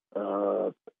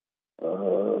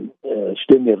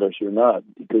stimulus or not,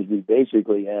 because we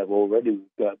basically have already,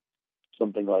 we've got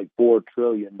something like $4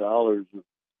 trillion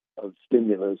of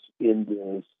stimulus in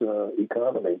this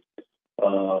economy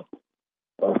for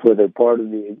the part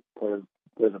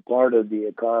of the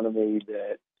economy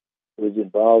that was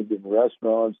involved in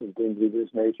restaurants and things of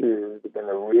this nature. It's been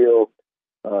a real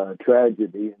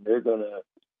tragedy, and they're going to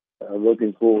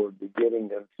looking forward to getting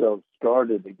themselves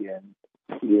started again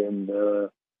in the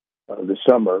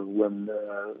summer when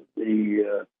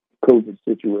the COVID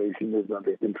situation is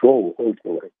under control,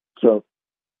 hopefully. So,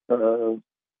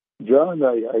 John,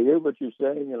 I hear what you're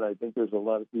saying, and I think there's a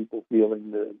lot of people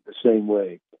feeling the same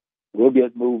way. We'll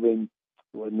get moving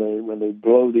when they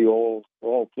blow the all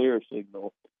clear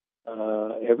signal.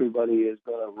 Everybody is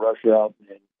going to rush out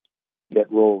and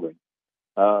get rolling.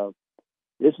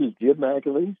 This is Jim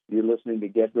McAleese. You're listening to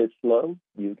Get Rich Slow.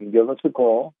 You can give us a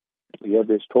call. We have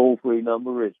this toll-free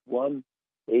number. It's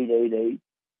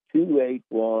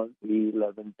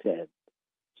 1-888-281-1110.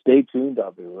 Stay tuned.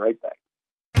 I'll be right back.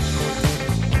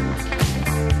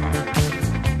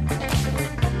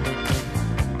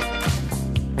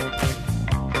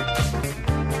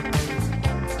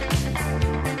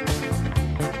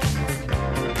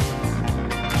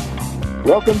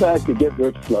 Welcome back to Get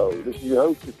Rich Slow. This is your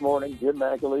host this morning, Jim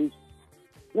McAleese.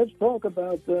 Let's talk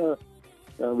about,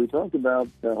 we talked about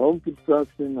home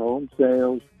construction, home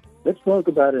sales. Let's talk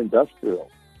about industrial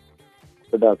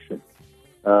production.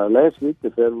 Last week, the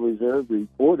Federal Reserve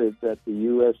reported that the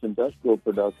U.S. industrial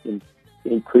production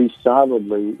increased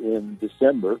solidly in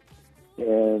December,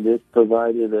 and it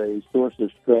provided a source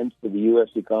of strength for the U.S.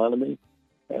 economy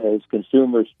as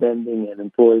consumer spending and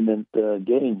employment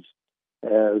gains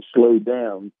slowed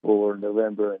down for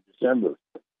November and December.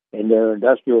 In their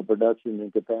industrial production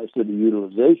and capacity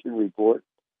utilization report,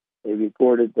 they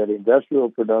reported that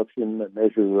industrial production, a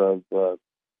measure of,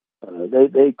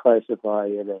 they classify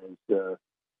it as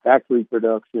factory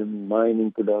production,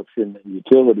 mining production, and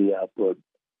utility output,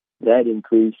 that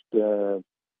increased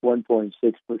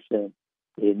 1.6%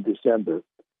 in December.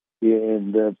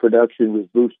 And production was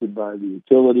boosted by the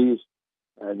utilities,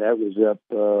 and that was up.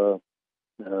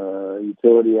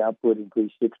 Utility output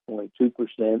increased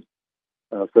 6.2%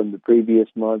 from the previous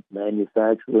month.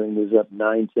 Manufacturing was up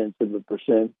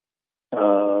 0.9%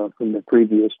 from the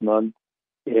previous month.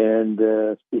 And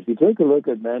if you take a look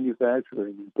at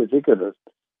manufacturing in particular,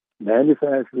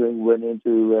 manufacturing went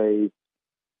into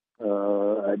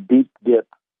a deep dip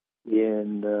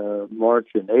in March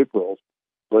and April,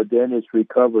 but then it's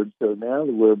recovered. So now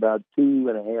we're about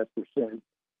 2.5%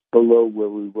 below where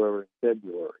we were in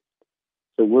February.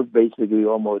 So we're basically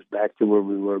almost back to where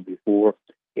we were before.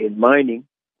 In mining,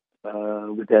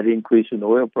 with that increase in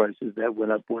oil prices, that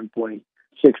went up 1.6%.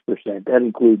 That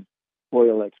includes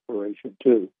oil exploration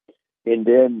too. And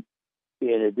then,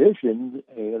 in addition,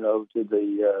 to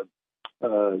the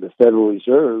Federal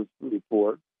Reserve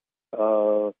report,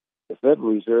 the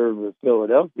Federal Reserve of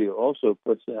Philadelphia also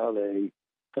puts out a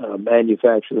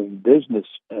Manufacturing Business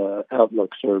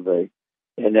Outlook Survey,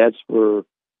 and that's for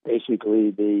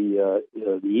basically the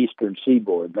Eastern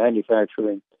Seaboard,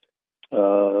 manufacturing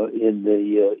in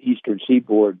the Eastern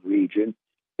Seaboard region,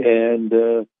 and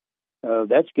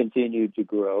that's continued to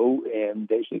grow. And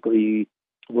basically,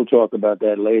 we'll talk about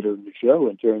that later in the show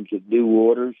in terms of new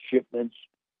orders, shipments.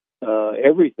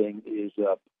 Everything is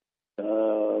up.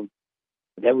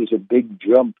 That was a big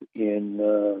jump in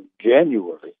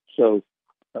January. So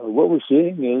what we're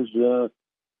seeing is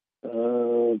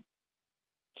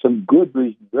some good,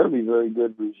 very, very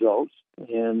good results.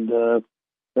 And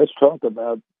let's talk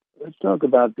about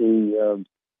the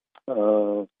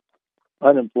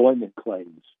unemployment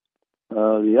claims.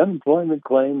 The unemployment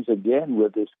claims, again,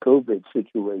 with this COVID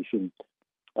situation,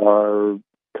 are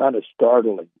kind of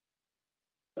startling.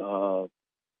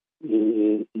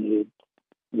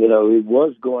 It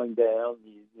was going down.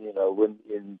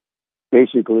 When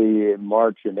basically in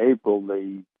March and April,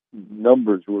 the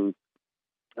numbers were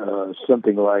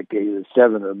something like 7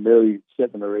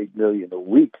 or 8 million a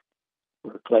week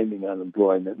were claiming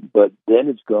unemployment. But then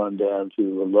it's gone down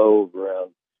to a low of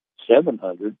around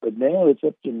 700. But now it's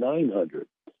up to 900.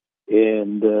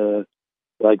 And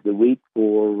like the week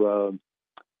for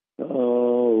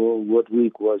what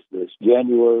week was this?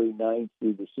 January 9th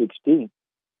through the 16th.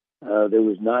 There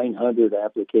was 900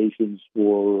 applications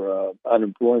for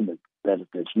unemployment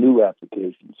benefits, new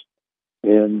applications,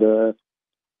 and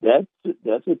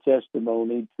that's a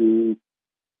testimony to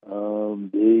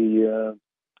the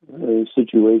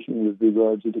situation with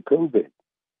regards to the COVID.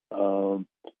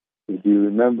 If you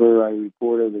remember, I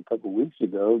reported a couple of weeks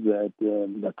ago that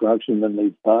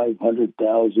approximately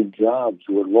 500,000 jobs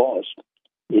were lost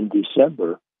in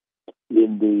December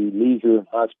in the leisure and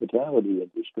hospitality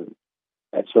industry.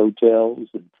 That's hotels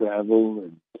and travel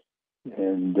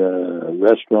and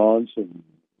restaurants and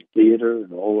theater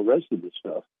and all the rest of the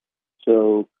stuff.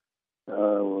 So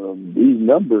these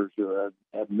numbers are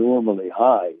abnormally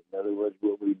high. In other words,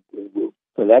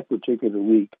 for that particular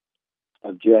week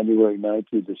of January 9th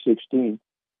through the 16th,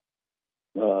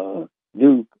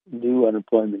 new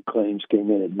unemployment claims came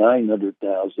in at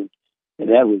 900,000, and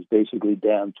that was basically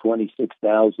down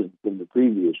 26,000 from the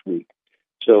previous week.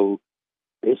 So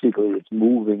basically, it's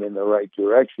moving in the right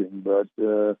direction, but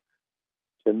to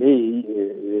me,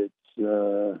 it's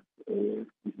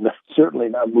certainly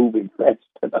not moving fast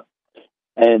enough.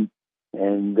 And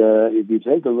if you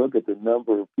take a look at the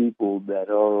number of people that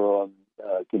are on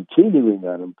continuing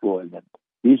unemployment,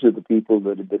 these are the people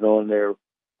that have been on there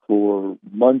for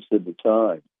months at a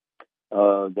time.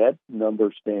 That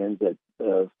number stands at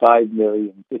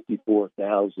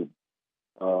 5,054,000,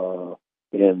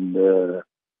 and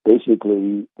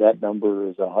basically, that number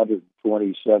is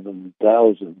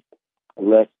 127,000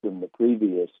 less than the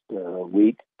previous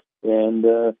week, and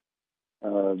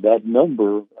that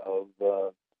number of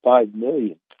 5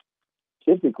 million,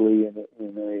 typically in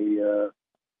a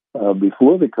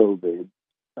before the COVID,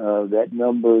 that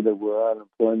number that were on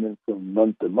unemployment from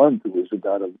month to month was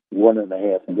about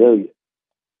 1.5 million.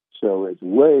 So it's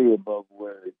way above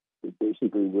where it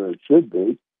should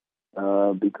be.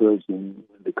 Because when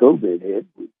the COVID hit,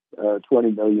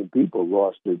 20 million people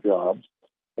lost their jobs.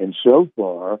 And so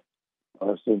far,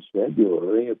 since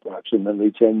February,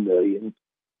 approximately 10 million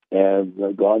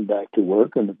have gone back to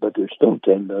work, but there's still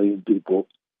 10 million people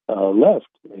left.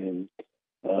 And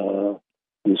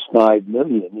this 5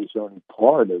 million is only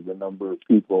part of the number of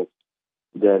people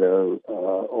that are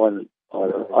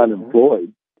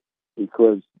unemployed,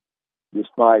 because this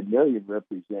 5 million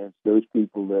represents those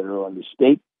people that are on the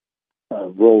state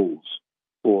roles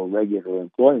for regular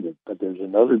employment, but there's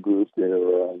another group that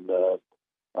are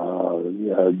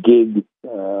on gig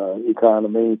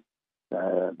economy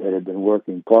that have been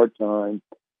working part-time,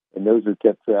 and those are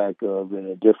kept track of in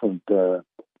a different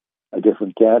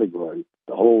category.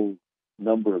 The whole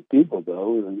number of people,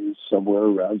 though, is somewhere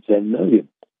around 10 million.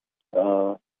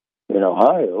 In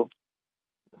Ohio,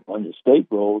 on the state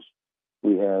rolls,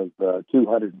 we have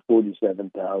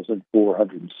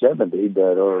 247,470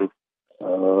 that are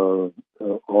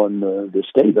on the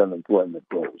state unemployment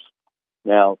rolls.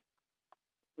 Now,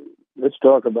 let's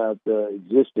talk about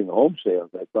existing home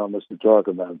sales. I promised to talk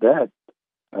about that.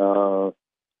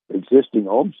 Existing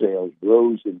home sales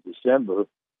rose in December,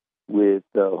 with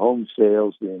home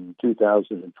sales in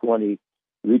 2020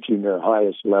 reaching their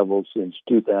highest level since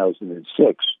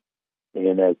 2006.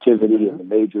 And activity in the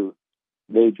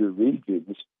major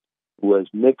regions was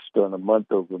mixed on a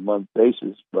month-over-month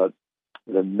basis, but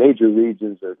the major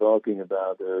regions they're talking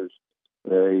about, there's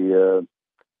the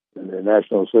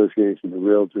National Association of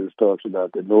Realtors talks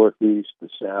about the Northeast, the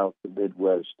South, the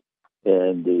Midwest,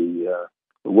 and the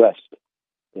West.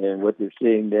 And what they're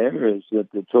seeing there is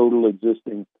that the total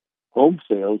existing home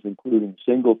sales, including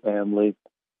single-family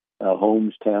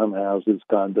homes, townhouses,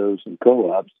 condos, and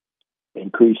co-ops,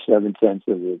 increased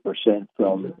 0.7%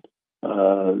 from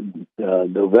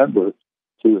November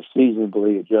to a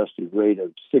seasonally adjusted rate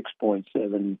of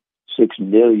 6.76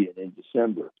 million in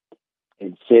December.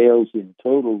 And sales in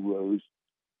total rose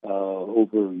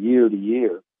over year to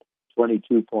year,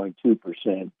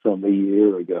 22.2% from a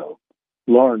year ago.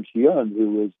 Lawrence Yun,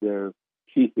 who was their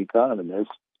chief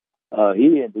economist,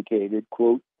 he indicated,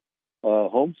 quote,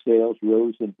 home sales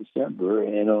rose in December,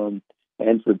 and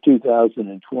for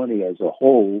 2020 as a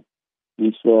whole,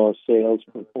 we saw sales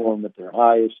perform at their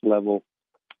highest level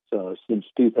since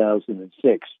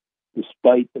 2006,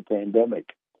 despite the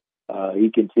pandemic. He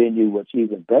continued, what's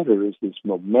even better is this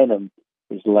momentum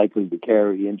is likely to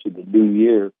carry into the new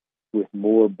year with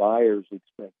more buyers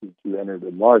expected to enter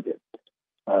the market.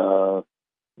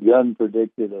 Yun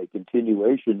predicted a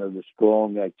continuation of the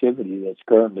strong activity that's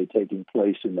currently taking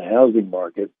place in the housing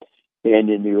market and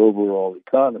in the overall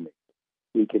economy.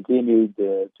 He continued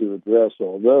to address,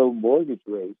 although mortgage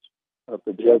rates are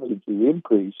projected to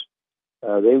increase,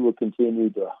 they will continue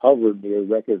to hover near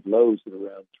record lows at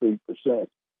around 3%.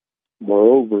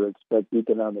 Moreover, expect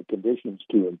economic conditions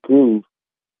to improve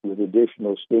with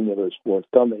additional stimulus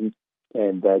forthcoming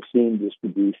and vaccine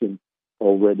distribution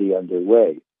already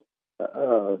underway.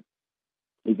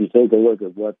 If you take a look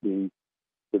at what the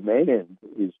demand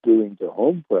is doing to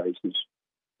home prices,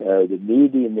 the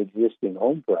median existing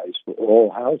home price for all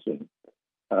housing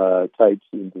types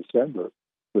in December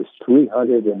was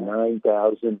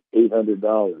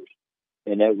 $309,800,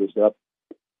 and that was up.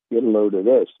 Get a load of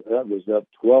this. That was up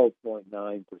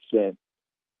 12.9%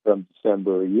 from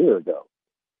December a year ago.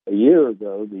 A year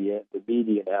ago, the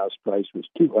median house price was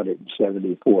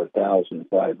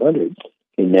 $274,500,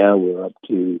 and now we're up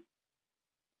to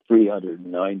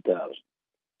 $309,000.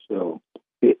 So,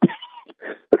 excuse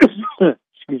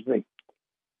me.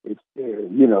 It's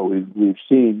we've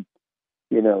seen,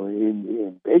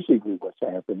 in basically what's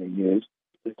happening is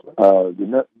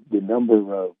the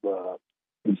number of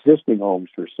existing homes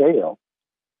for sale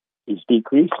is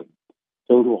decreasing.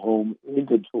 Total home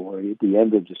inventory at the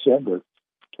end of December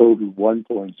totaled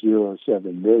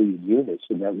 1.07 million units,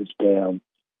 and that was down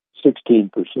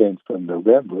 16% from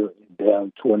November and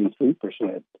down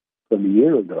 23% from a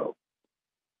year ago.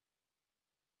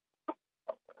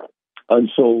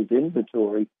 Unsold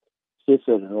inventory sits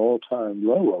at an all-time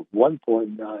low of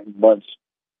 1.9 months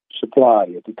supply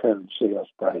at the current sales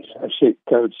price.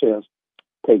 Current sales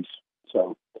pace.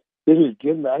 So this is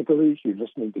Jim McAleese. You're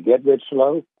listening to Get Rich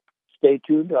Slow. Stay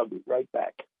tuned. I'll be right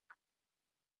back.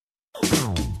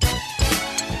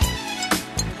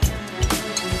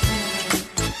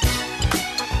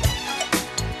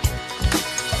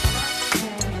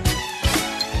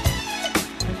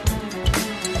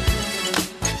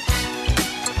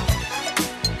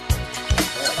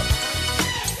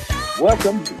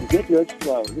 Welcome to Get Rich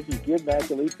Slow. This is Jim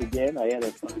McAleese again. I had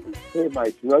to clear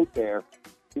my throat there.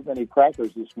 Too many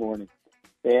crackers this morning.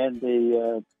 And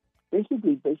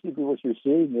basically what you're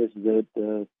seeing is that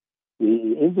the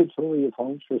inventory of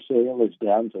homes for sale is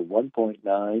down to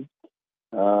 1.9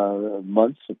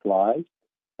 months supply.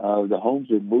 The homes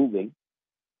are moving.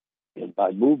 And by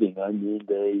moving, I mean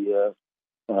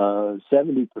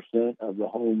 70% of the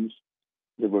homes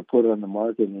that were put on the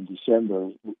market in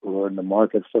December were in the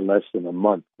market for less than a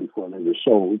month before they were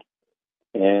sold.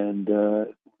 And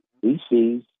he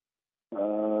sees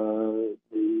the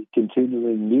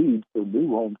continuing need for new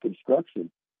home construction.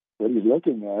 What he's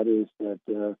looking at is that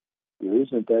there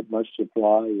isn't that much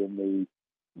supply in the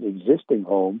existing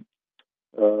home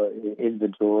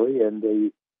inventory, and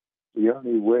the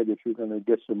only way that you're going to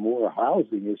get some more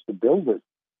housing is to build it.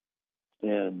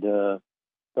 And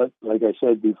but like I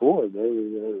said before,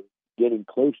 they're getting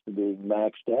close to being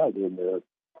maxed out in their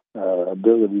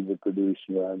ability to produce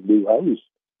new houses.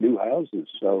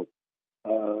 So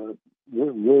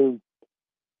we're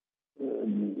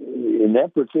in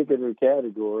that particular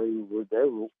category. They're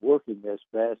working as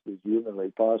fast as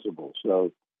humanly possible.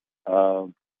 So I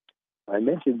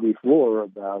mentioned before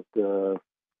about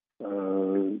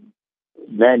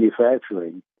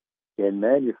manufacturing, and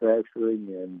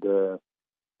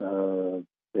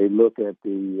they look at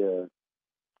the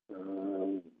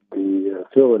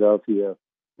Philadelphia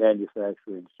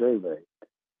Manufacturing Survey.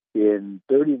 In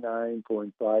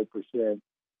 39.5%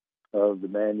 of the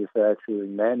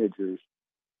manufacturing managers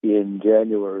in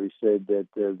January said that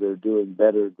they're doing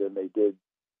better than they did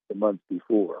the month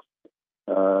before.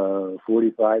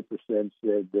 45%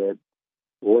 said that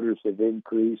orders have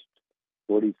increased.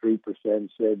 43%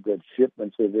 said that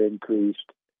shipments have increased.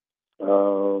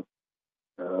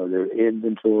 Their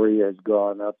inventory has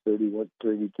gone up. 32%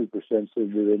 said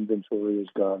their inventory has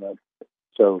gone up.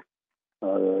 So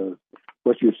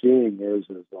what you're seeing is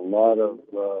a lot of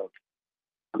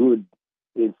good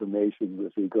information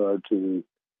with regard to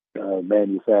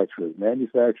manufacturing.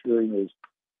 Manufacturing is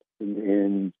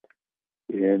in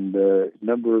the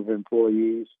number of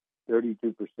employees.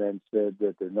 32% said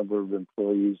that the number of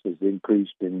employees has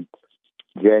increased in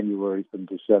January from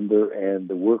December, and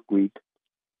the work week,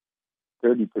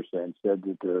 30% said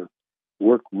that their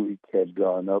work week had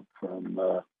gone up from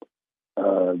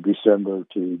December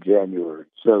to January.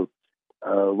 So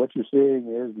what you're seeing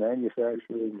is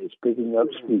manufacturing is picking up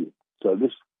speed. So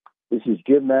this is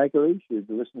Jim McAleese. You're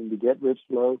listening to Get Rich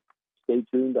Slow. Stay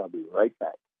tuned. I'll be right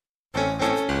back.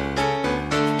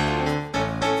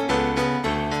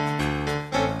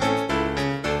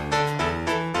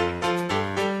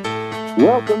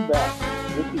 Welcome back.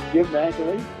 This is Jim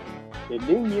McAleese. The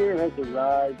new year has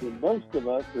arrived, and most of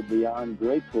us are beyond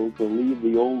grateful to leave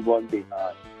the old one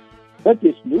behind. But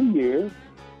this new year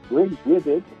brings with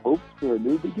it hopes for a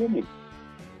new beginning.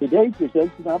 Today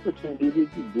presents an opportunity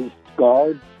to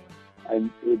discard a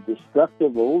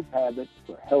destructive old habit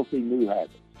for healthy new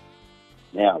habits.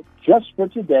 Now, just for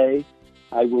today,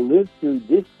 I will live through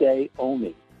this day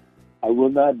only. I will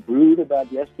not brood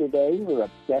about yesterday or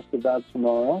obsess about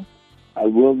tomorrow. I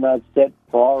will not set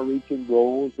far-reaching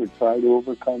goals or try to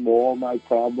overcome all my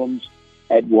problems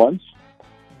at once.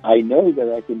 I know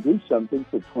that I can do something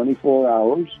for 24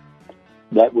 hours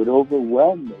that would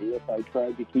overwhelm me if I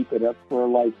tried to keep it up for a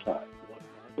lifetime.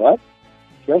 But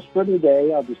just for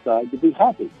today, I'll decide to be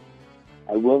happy.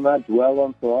 I will not dwell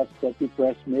on thoughts that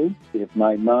depress me. If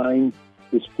my mind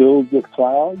is filled with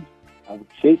clouds, I'll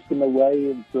chase them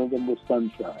away and fill them with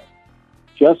sunshine.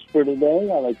 Just for today,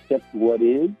 I'll accept what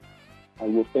is. I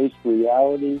will face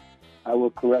reality. I will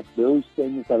correct those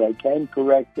things that I can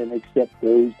correct and accept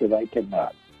those that I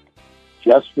cannot.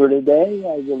 Just for today,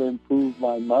 I will improve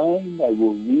my mind. I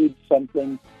will read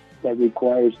something that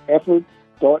requires effort,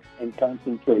 thought, and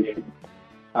concentration.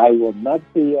 I will not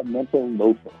be a mental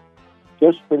loafer.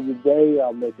 Just for today,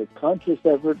 I'll make a conscious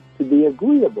effort to be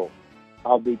agreeable.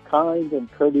 I'll be kind and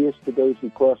courteous to those who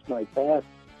cross my path,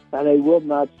 and I will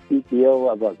not speak ill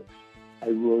of others. I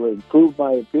will improve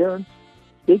my appearance,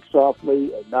 speak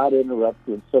softly, and not interrupt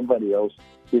when somebody else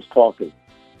is talking.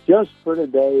 Just for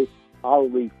today, I'll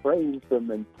refrain from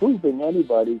improving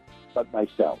anybody but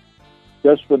myself.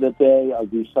 Just for the day, I'll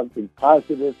do something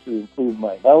positive to improve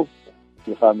my health.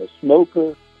 If I'm a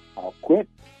smoker, I'll quit,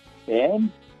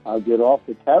 and I'll get off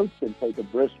the couch and take a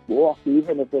brisk walk,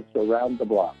 even if it's around the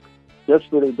block. Just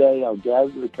for the day, I'll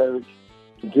gather the courage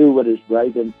to do what is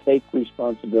right and take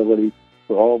responsibility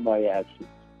for all my actions.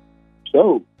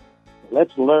 So,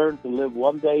 let's learn to live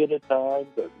one day at a time,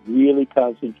 but really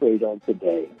concentrate on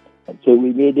today. Until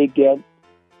we meet again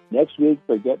next week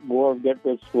for Get More and Get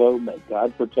Rich Slow, may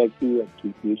God protect you and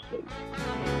keep you safe.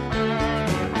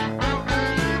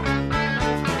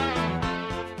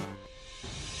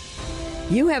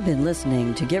 You have been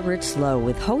listening to Get Rich Slow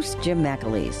with host Jim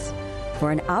McAleese.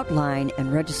 For an outline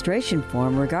and registration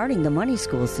form regarding the Money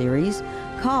School series,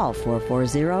 call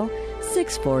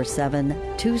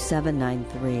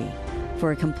 440-647-2793.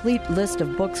 For a complete list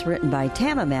of books written by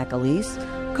Tama McAleese,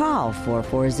 call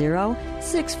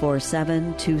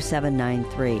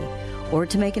 440-647-2793. Or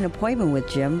to make an appointment with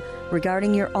Jim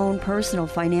regarding your own personal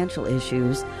financial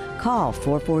issues, call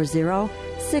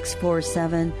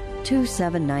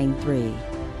 440-647-2793.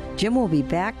 Jim will be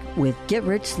back with Get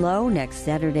Rich Slow next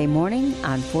Saturday morning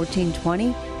on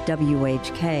 1420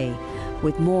 WHK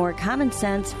with more common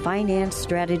sense finance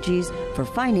strategies for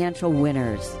financial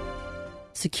winners.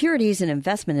 Securities and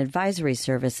investment advisory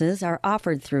services are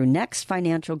offered through Next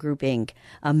Financial Group, Inc.,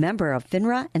 a member of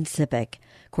FINRA and SIPC.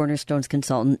 Cornerstones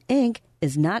Consultant, Inc.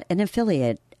 is not an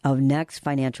affiliate of Next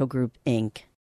Financial Group, Inc.